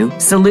into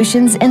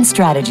Solutions and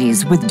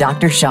Strategies with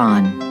Dr.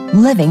 Sean,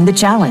 Living the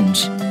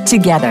Challenge.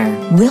 Together,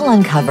 we'll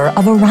uncover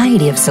a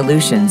variety of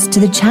solutions to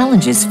the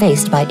challenges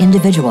faced by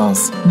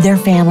individuals, their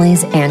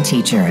families, and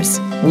teachers.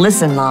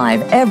 Listen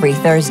live every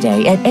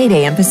Thursday at 8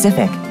 a.m.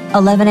 Pacific,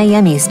 11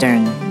 a.m.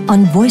 Eastern,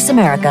 on Voice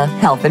America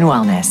Health and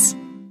Wellness.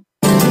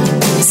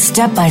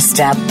 Step by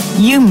step,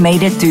 you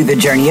made it through the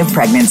journey of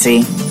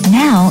pregnancy.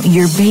 Now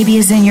your baby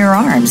is in your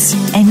arms,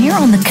 and you're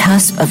on the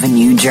cusp of a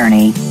new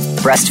journey,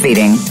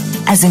 breastfeeding.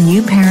 As a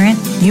new parent,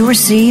 you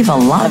receive a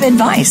lot of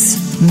advice,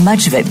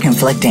 much of it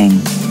conflicting,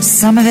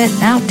 some of it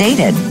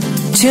outdated.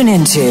 Tune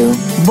into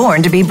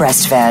Born to be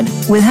Breastfed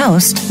with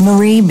host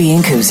Marie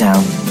Biancuzzo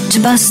to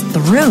bust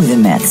through the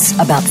myths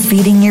about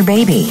feeding your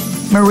baby.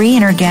 Marie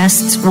and her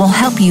guests will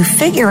help you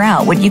figure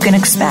out what you can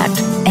expect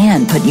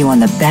and put you on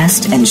the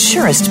best and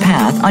surest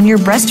path on your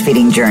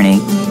breastfeeding journey.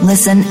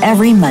 Listen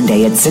every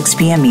Monday at 6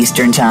 p.m.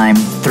 Eastern Time,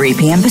 3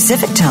 p.m.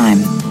 Pacific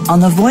Time on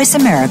the Voice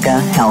America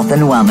Health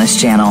and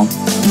Wellness Channel.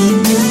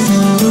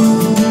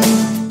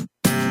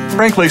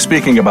 Frankly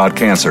Speaking About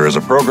Cancer is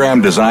a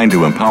program designed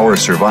to empower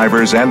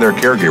survivors and their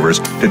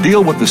caregivers to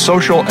deal with the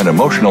social and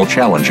emotional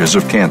challenges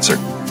of cancer.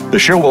 The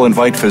show will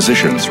invite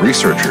physicians,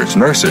 researchers,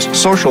 nurses,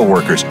 social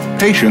workers,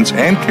 patients,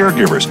 and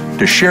caregivers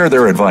to share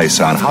their advice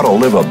on how to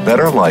live a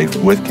better life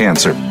with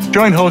cancer.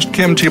 Join host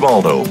Kim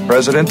Tibaldo,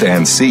 President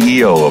and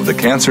CEO of the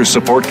Cancer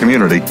Support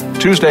Community,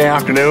 Tuesday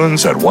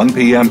afternoons at 1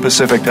 p.m.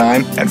 Pacific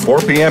Time and 4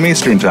 p.m.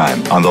 Eastern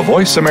Time on the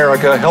Voice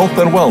America Health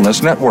and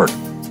Wellness Network.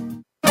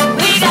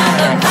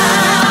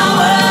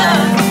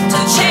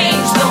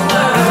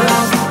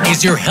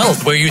 Is your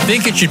health where you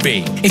think it should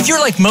be? If you're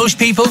like most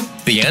people,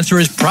 the answer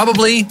is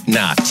probably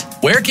not.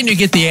 Where can you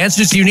get the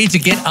answers you need to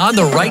get on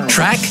the right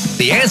track?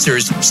 The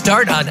answers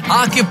start on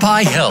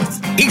Occupy Health.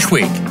 Each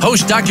week,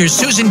 host Dr.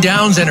 Susan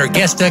Downs and her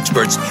guest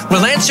experts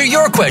will answer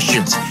your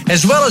questions,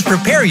 as well as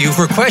prepare you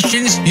for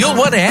questions you'll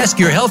want to ask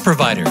your health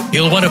provider.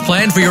 You'll want to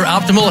plan for your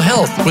optimal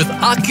health with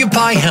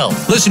Occupy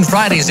Health. Listen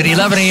Fridays at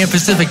 11 a.m.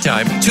 Pacific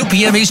Time, 2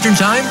 p.m. Eastern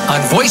Time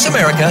on Voice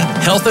America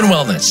Health and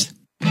Wellness.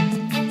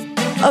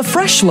 A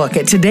fresh look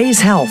at today's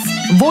health.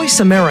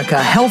 Voice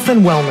America Health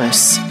and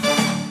Wellness.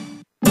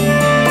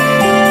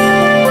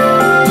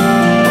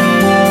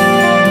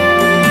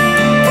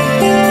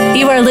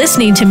 You are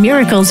listening to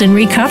Miracles in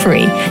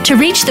Recovery. To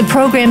reach the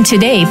program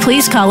today,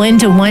 please call in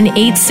to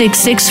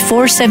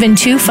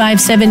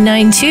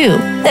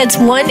 1-866-472-5792. That's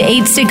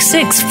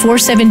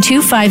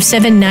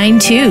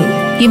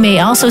 1-866-472-5792. You may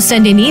also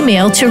send an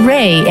email to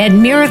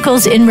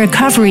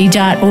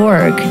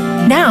ray@miraclesinrecovery.org.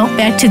 Now,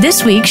 back to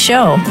this week's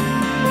show.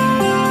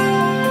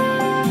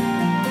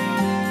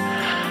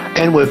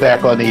 And we're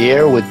back on the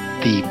air with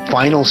the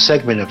final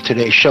segment of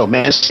today's show.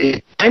 Man,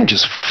 time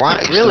just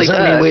flies. It really does.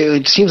 I mean,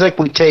 it seems like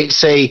we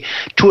say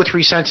 2 or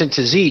 3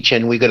 sentences each,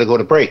 and we got to go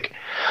to break.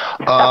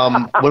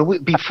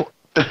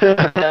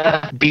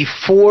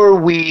 Before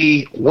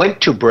we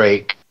went to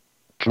break,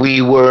 we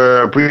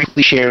were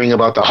briefly sharing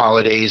about the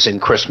holidays and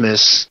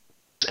Christmas,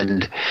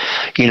 and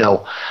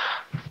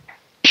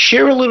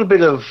share a little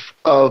bit of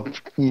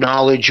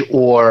knowledge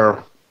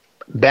or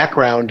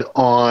background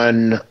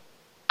on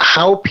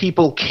how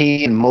people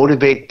can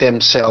motivate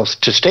themselves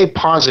to stay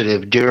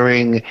positive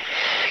during,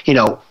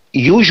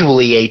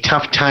 usually a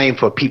tough time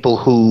for people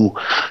who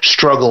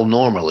struggle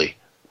normally.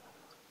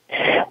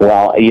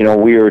 Well,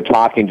 we were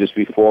talking just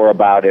before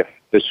about if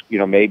this,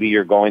 maybe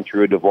you're going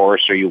through a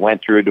divorce or you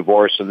went through a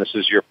divorce and this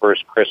is your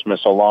first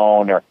Christmas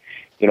alone, or,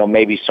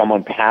 maybe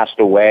someone passed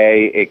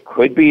away. It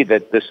could be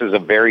that this is a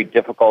very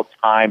difficult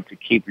time to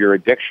keep your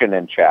addiction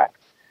in check.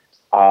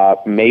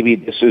 Maybe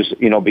this is,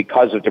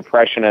 because of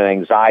depression and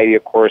anxiety.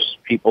 Of course,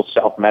 people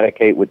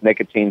self-medicate with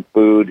nicotine,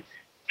 food,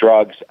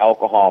 drugs,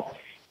 alcohol.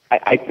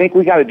 I think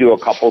we got to do a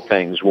couple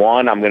things.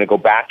 One, I'm going to go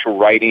back to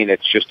writing.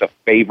 It's just a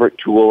favorite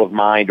tool of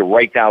mine to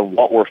write down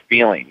what we're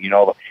feeling.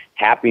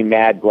 Happy,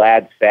 mad,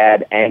 glad,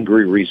 sad,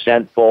 angry,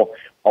 resentful,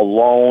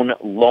 alone,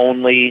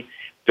 lonely,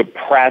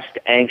 depressed,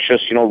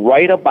 anxious.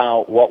 Write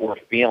about what we're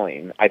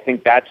feeling. I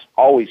think that's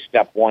always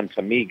step one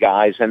to me,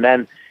 guys. And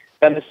then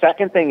the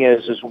second thing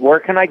is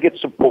where can I get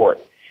support?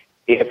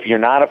 If you're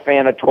not a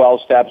fan of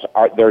 12 Steps,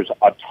 there's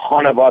a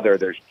ton of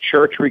there's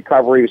church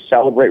recovery,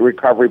 Celebrate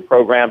Recovery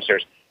programs.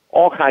 There's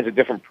all kinds of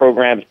different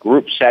programs,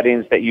 group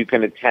settings that you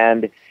can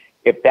attend.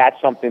 If that's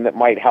something that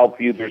might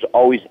help you, there's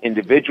always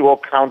individual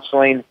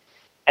counseling.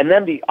 And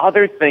then the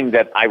other thing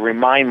that I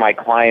remind my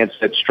clients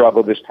that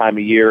struggle this time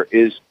of year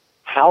is,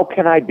 how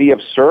can I be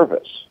of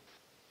service?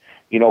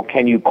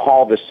 Can you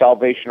call the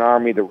Salvation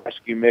Army, the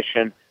Rescue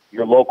Mission,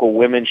 your local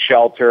women's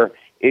shelter?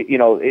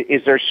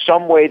 Is there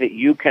some way that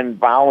you can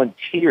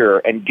volunteer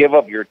and give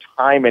up your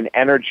time and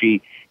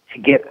energy to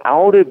get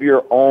out of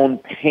your own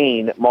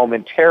pain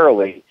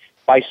momentarily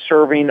by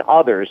serving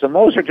others? And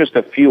those are just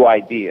a few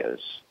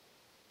ideas.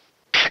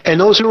 And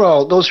those are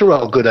all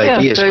good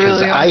ideas,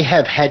 because really I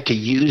have had to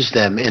use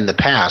them in the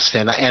past,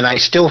 and I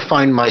still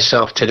find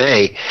myself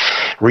today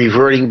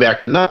reverting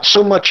back, not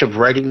so much of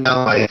writing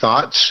down my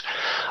thoughts,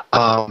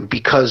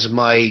 because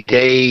my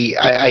day,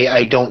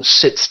 I don't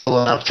sit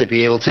still enough to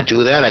be able to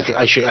do that.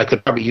 I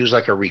could probably use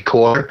like a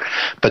recorder,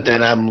 but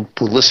then I'm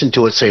listen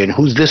to it saying,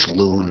 "Who's this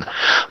loon?"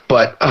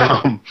 But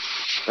I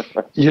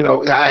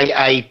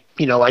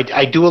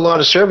do a lot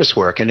of service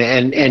work,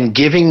 and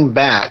giving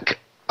back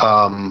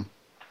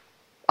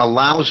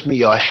allows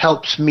me or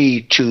helps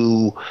me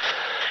to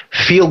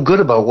feel good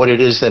about what it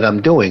is that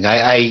I'm doing.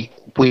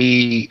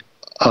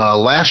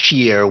 Last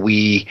year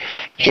we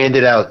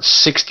handed out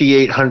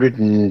 6,800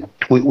 and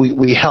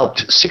we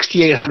helped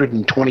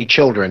 6,820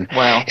 children.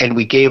 Wow. And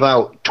we gave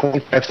out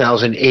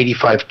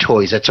 25,085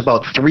 toys. That's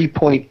about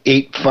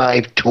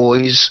 3.85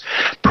 toys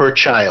per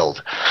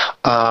child.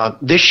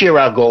 This year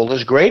our goal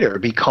is greater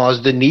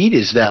because the need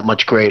is that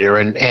much greater,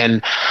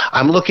 and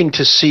I'm looking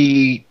to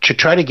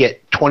try to get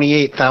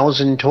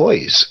 28,000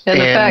 toys. And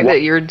the fact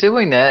that you're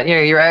doing that,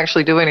 you're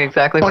actually doing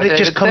exactly what it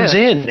just comes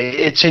in.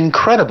 It's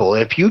incredible.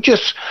 If you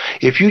just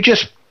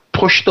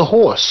push the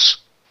horse,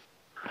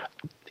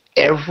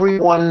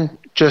 everyone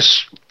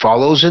just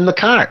follows in the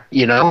cart,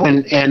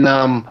 and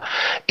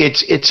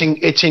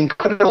it's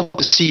incredible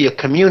to see a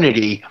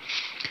community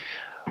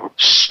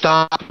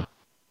stop,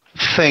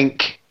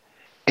 think,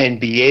 and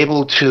be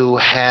able to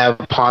have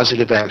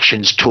positive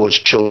actions towards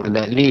children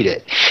that need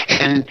it.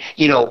 And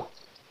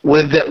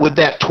with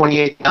that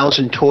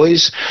 28,000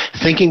 toys,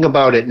 thinking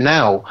about it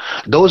now,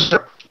 those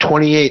are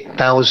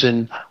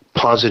 28,000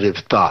 positive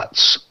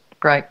thoughts.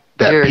 Right.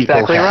 That You're people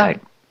exactly have.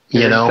 right.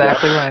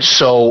 Exactly right.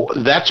 So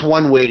that's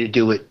one way to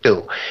do it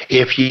too.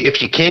 If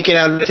you can't get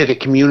out into the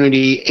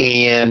community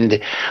and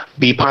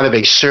be part of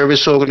a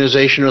service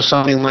organization or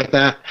something like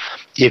that,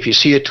 if you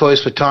see a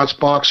Toys for Tots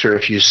box, or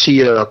if you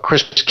see a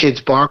Christmas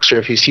Kids box, or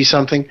if you see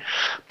something,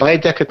 buy a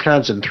deck of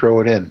cards and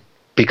throw it in,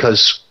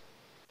 because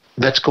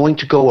that's going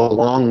to go a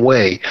long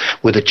way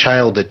with a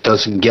child that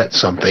doesn't get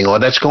something, or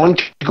that's going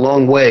to go a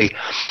long way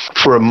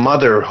for a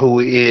mother who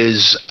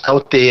is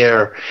out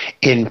there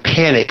in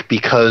panic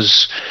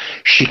because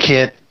she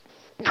can't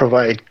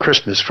provide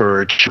Christmas for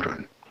her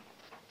children.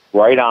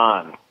 Right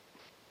on.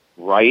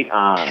 Right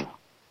on.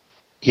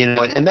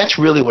 And that's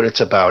really what it's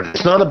about.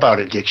 It's not about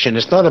addiction.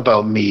 It's not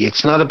about me.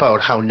 It's not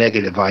about how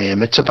negative I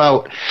am. It's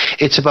about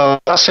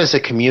us as a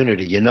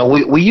community.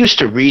 We used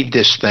to read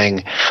this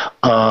thing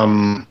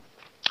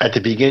at the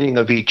beginning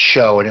of each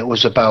show, and it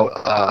was about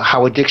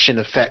how addiction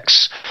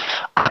affects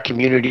our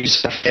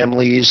communities, our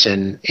families,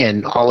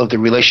 and all of the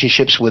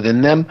relationships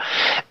within them.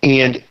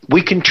 And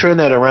we can turn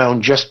that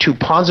around just to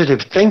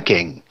positive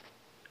thinking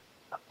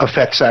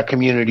affects our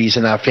communities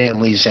and our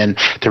families and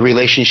the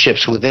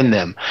relationships within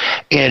them.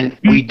 And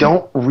we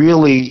don't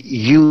really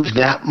use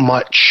that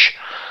much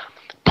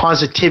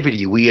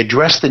positivity. We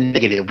address the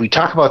negative. We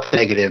talk about the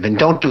negative and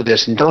don't do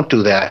this and don't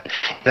do that.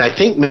 And I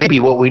think maybe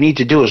what we need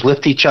to do is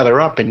lift each other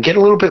up and get a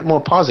little bit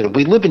more positive.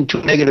 We live in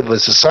too negative a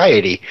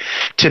society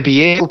to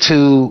be able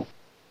to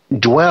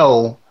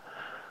dwell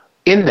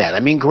in that. I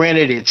mean,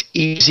 granted, it's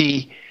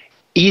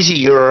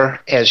easier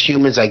as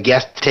humans, I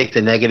guess, to take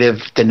the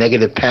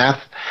negative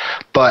path,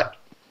 but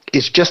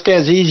it's just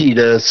as easy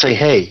to say,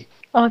 hey.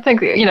 Well, I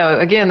think,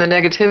 again, the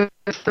negativity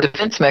is the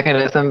defense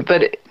mechanism,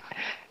 but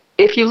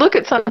if you look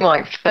at something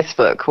like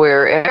Facebook,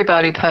 where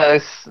everybody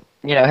posts,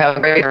 how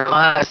great their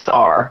lives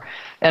are,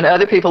 and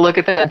other people look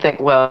at that and think,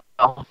 well,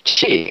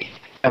 gee,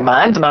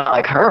 mine's not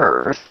like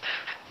hers.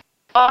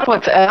 A lot of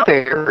what's out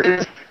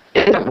there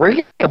isn't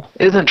real,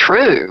 isn't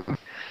true,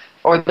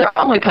 or they're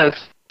only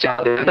posting. So,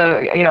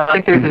 I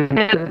think there's a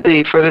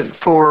tendency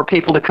for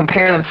people to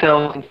compare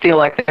themselves and feel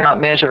like they're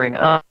not measuring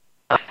up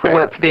for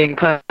what's being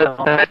posted on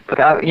Facebook.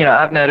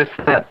 I've noticed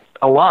that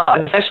a lot,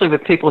 especially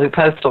with people who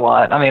post a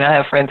lot. I mean, I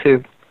have friends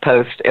who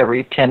post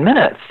every 10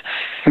 minutes.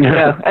 You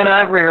know, and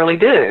I rarely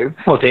do.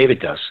 Well, David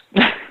does.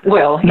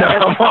 Well, he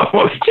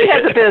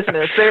has a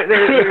business.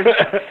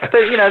 But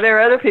you know, there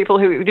are other people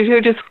who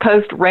just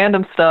post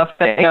random stuff.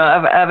 You know,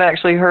 I've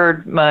actually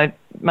heard my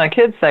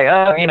kids say,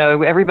 "Oh, you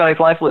know, everybody's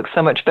life looks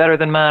so much better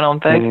than mine on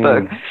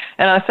Facebook,"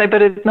 and I say,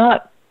 "But it's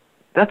not.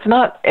 That's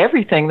not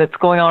everything that's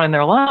going on in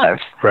their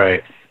lives."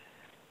 Right.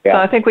 Yeah. So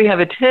I think we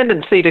have a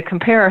tendency to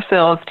compare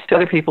ourselves to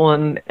other people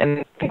and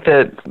think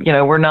that, you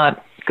know, we're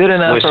not good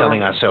enough. We're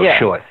selling ourselves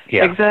short.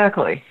 Yeah.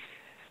 Exactly.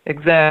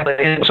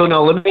 And so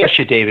now let me ask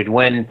you, David,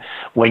 when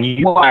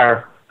you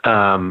are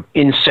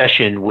in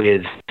session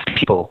with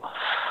people,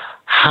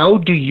 how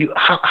do you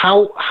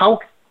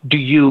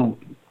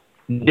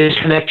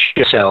disconnect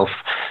yourself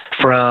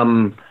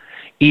from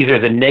either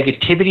the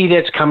negativity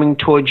that's coming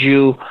towards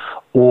you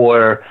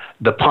or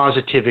the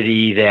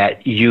positivity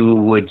that you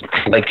would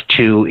like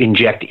to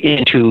inject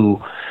into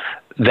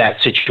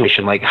that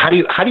situation? Like, how do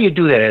you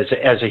do that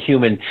as a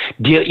human?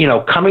 You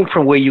know, coming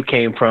from where you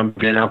came from,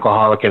 being an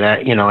alcoholic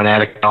and, you know, an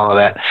addict and all of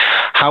that,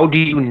 how do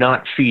you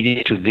not feed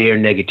into their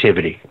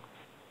negativity?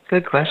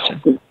 Good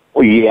question.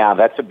 Well, yeah,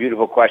 that's a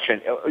beautiful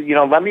question. You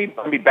know, let me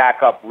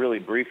back up really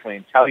briefly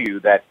and tell you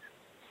that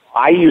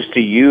I used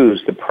to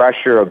use the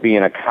pressure of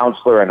being a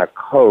counselor and a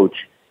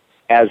coach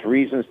as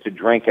reasons to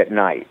drink at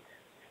night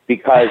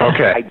because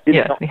I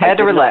didn't know, you had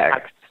to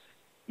relax.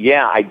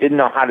 I didn't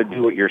know how to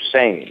do what you're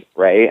saying,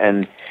 right?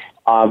 And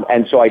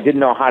so I didn't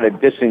know how to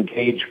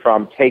disengage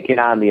from taking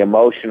on the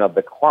emotion of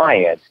the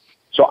client.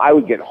 So I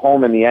would get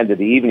home in the end of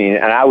the evening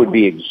and I would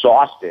be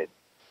exhausted.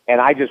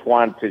 And I just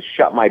wanted to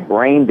shut my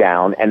brain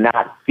down and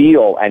not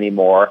feel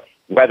anymore,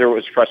 whether it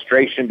was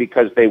frustration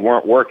because they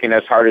weren't working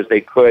as hard as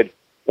they could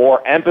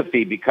or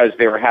empathy because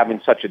they were having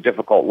such a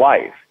difficult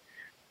life.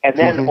 And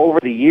then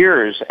over the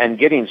years and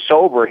getting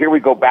sober, here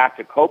we go back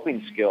to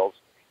coping skills.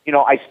 You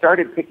know, I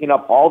started picking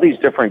up all these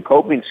different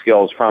coping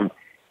skills, from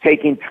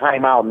taking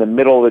time out in the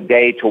middle of the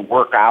day to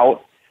work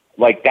out.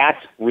 Like,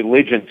 that's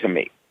religion to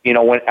me. You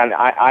know, when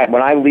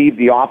I leave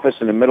the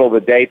office in the middle of the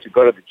day to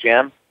go to the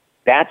gym,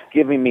 that's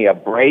giving me a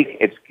break.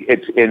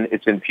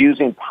 It's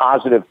infusing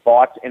positive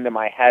thoughts into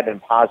my head and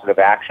positive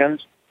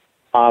actions.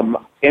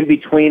 In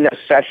between a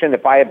session,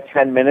 if I have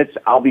 10 minutes,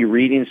 I'll be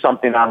reading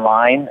something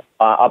online,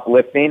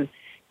 uplifting.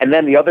 And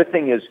then the other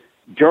thing is,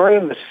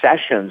 during the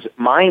sessions,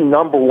 my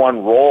number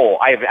one role,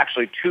 I have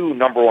actually two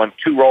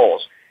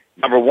roles.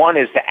 Number one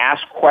is to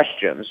ask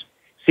questions.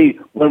 See,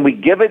 when we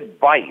give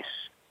advice,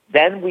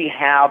 then we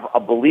have a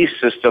belief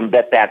system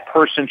that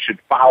person should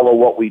follow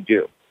what we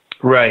do.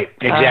 Right,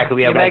 exactly.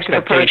 We have an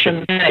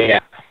expectation.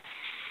 Yeah.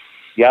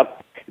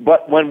 Yep.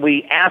 But when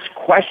we ask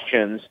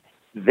questions,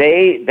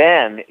 they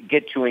then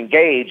get to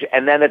engage,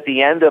 and then at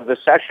the end of the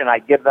session, I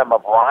give them a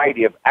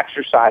variety of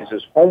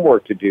exercises,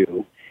 homework to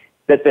do,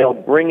 that they'll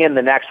bring in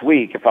the next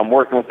week. If I'm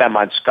working with them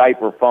on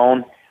Skype or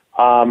phone,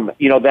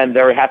 you know, then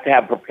they have to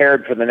have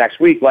prepared for the next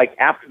week. Like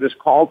after this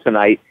call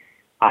tonight,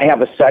 I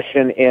have a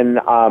session in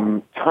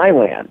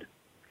Thailand.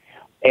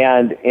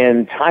 And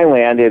in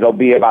Thailand, it'll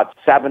be about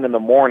 7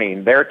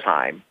 a.m. their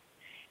time.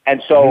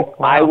 And so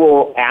I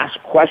will ask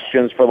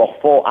questions for the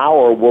full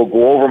hour. We'll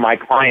go over my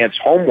client's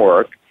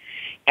homework.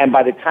 And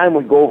by the time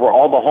we go over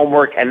all the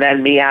homework and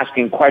then me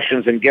asking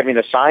questions and giving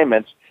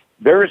assignments,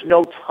 there is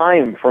no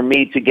time for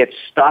me to get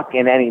stuck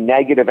in any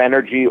negative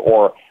energy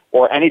or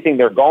anything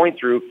they're going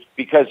through,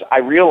 because I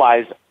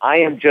realize I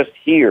am just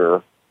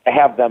here to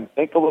have them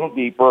think a little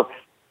deeper,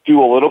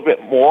 do a little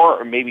bit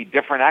more, or maybe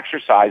different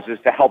exercises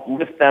to help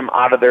lift them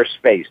out of their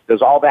space.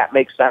 Does all that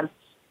make sense?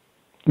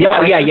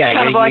 Yeah.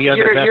 Kind of like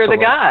you're the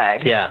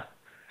guy.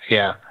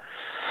 Yeah.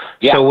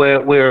 So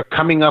we're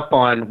coming up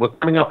on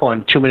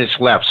 2 minutes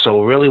left.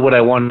 So really, what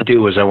I want to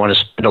do is I want to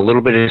spend a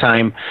little bit of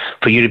time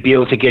for you to be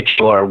able to get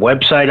your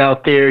website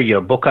out there, your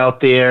book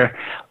out there,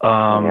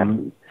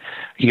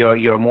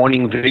 your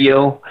morning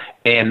video,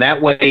 and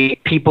that way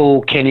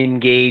people can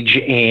engage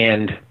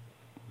and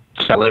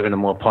start living a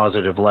more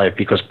positive life,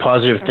 because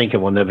positive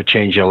thinking will never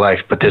change your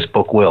life, but this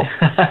book will.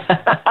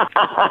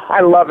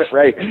 I love it,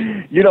 Ray.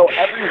 You know,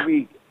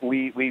 every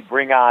week we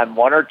bring on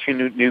 1 or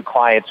 2 new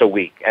clients a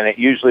week, and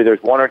usually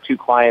there's 1 or 2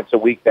 clients a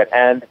week that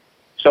end.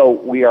 So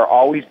we are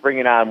always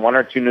bringing on 1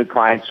 or 2 new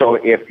clients. So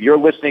if you're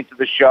listening to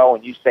the show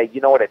and you say,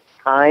 you know what, it's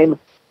time,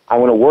 I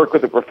want to work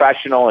with a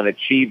professional and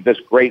achieve this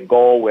great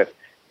goal with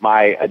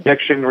my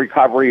addiction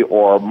recovery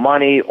or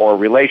money or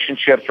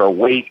relationships or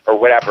weight or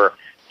whatever,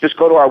 just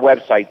go to our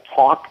website,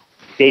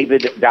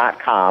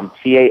 talkdavid.com,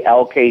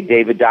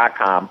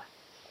 TALKDavid.com,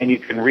 and you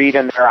can read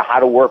in there how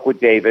to work with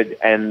David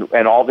and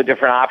all the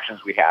different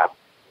options we have.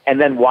 And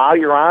then while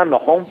you're on the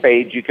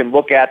homepage, you can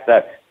look at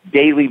the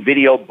daily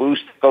video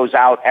boost that goes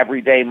out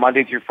every day,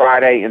 Monday through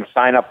Friday, and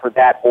sign up for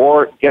that,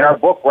 or get our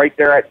book right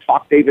there at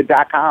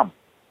talkdavid.com.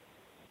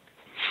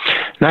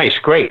 Nice,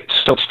 great.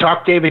 So it's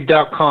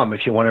talkdavid.com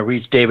if you want to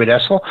reach David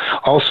Essel.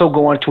 Also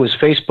go onto his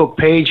Facebook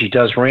page. He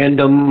does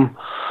random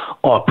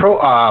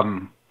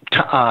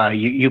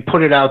you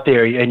put it out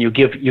there, and you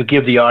give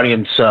the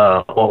audience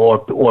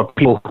or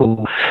people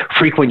who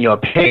frequent your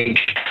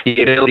page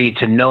the ability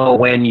to know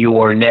when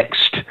your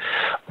next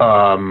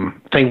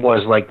thing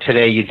was. Like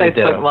today, you did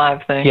the Facebook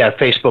Live thing. Yeah,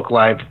 Facebook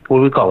Live. What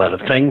do we call that? A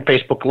thing?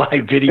 Facebook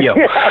Live video,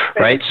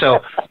 right?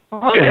 So.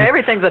 Well,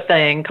 everything's a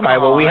thing. Come on. All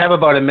right, well, we have on.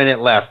 about a minute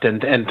left,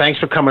 and thanks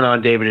for coming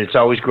on, David. It's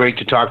always great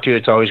to talk to you.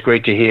 It's always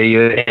great to hear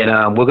you,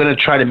 and we're going to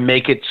try to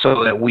make it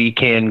so that we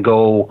can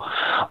go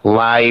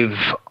live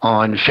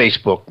on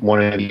Facebook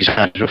one of these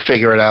times. We'll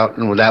figure it out,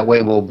 and that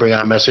way we'll bring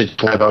our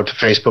message live out to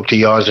Facebook, to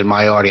yours and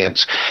my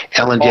audience.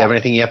 Ellen, do you have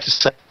anything you have to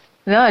say?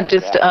 No, I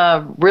just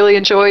really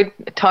enjoyed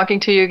talking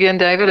to you again,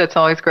 David. It's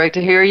always great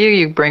to hear you.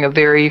 You bring a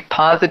very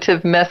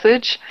positive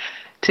message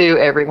to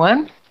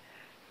everyone.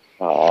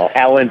 Oh,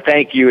 Ellen,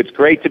 thank you. It's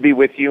great to be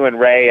with you and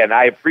Ray, and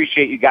I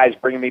appreciate you guys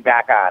bringing me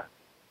back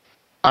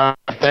on.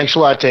 Thanks a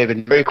lot,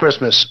 David. Merry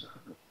Christmas.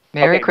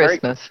 Merry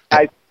Christmas.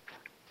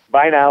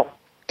 Bye now.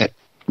 Bye.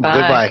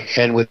 Goodbye.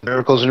 And with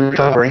Miracles in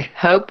Recovery,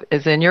 hope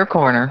is in your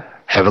corner.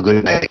 Have a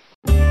good day.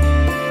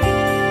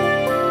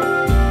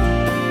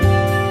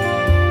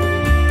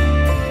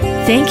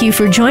 Thank you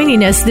for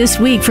joining us this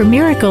week for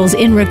Miracles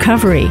in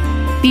Recovery.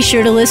 Be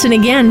sure to listen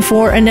again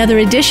for another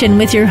edition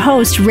with your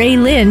host, Ray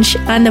Lynch,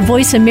 on the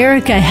Voice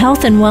America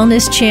Health and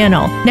Wellness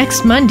channel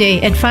next Monday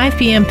at 5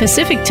 p.m.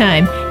 Pacific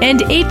Time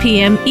and 8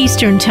 p.m.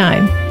 Eastern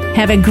Time.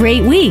 Have a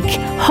great week.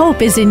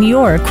 Hope is in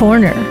your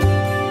corner.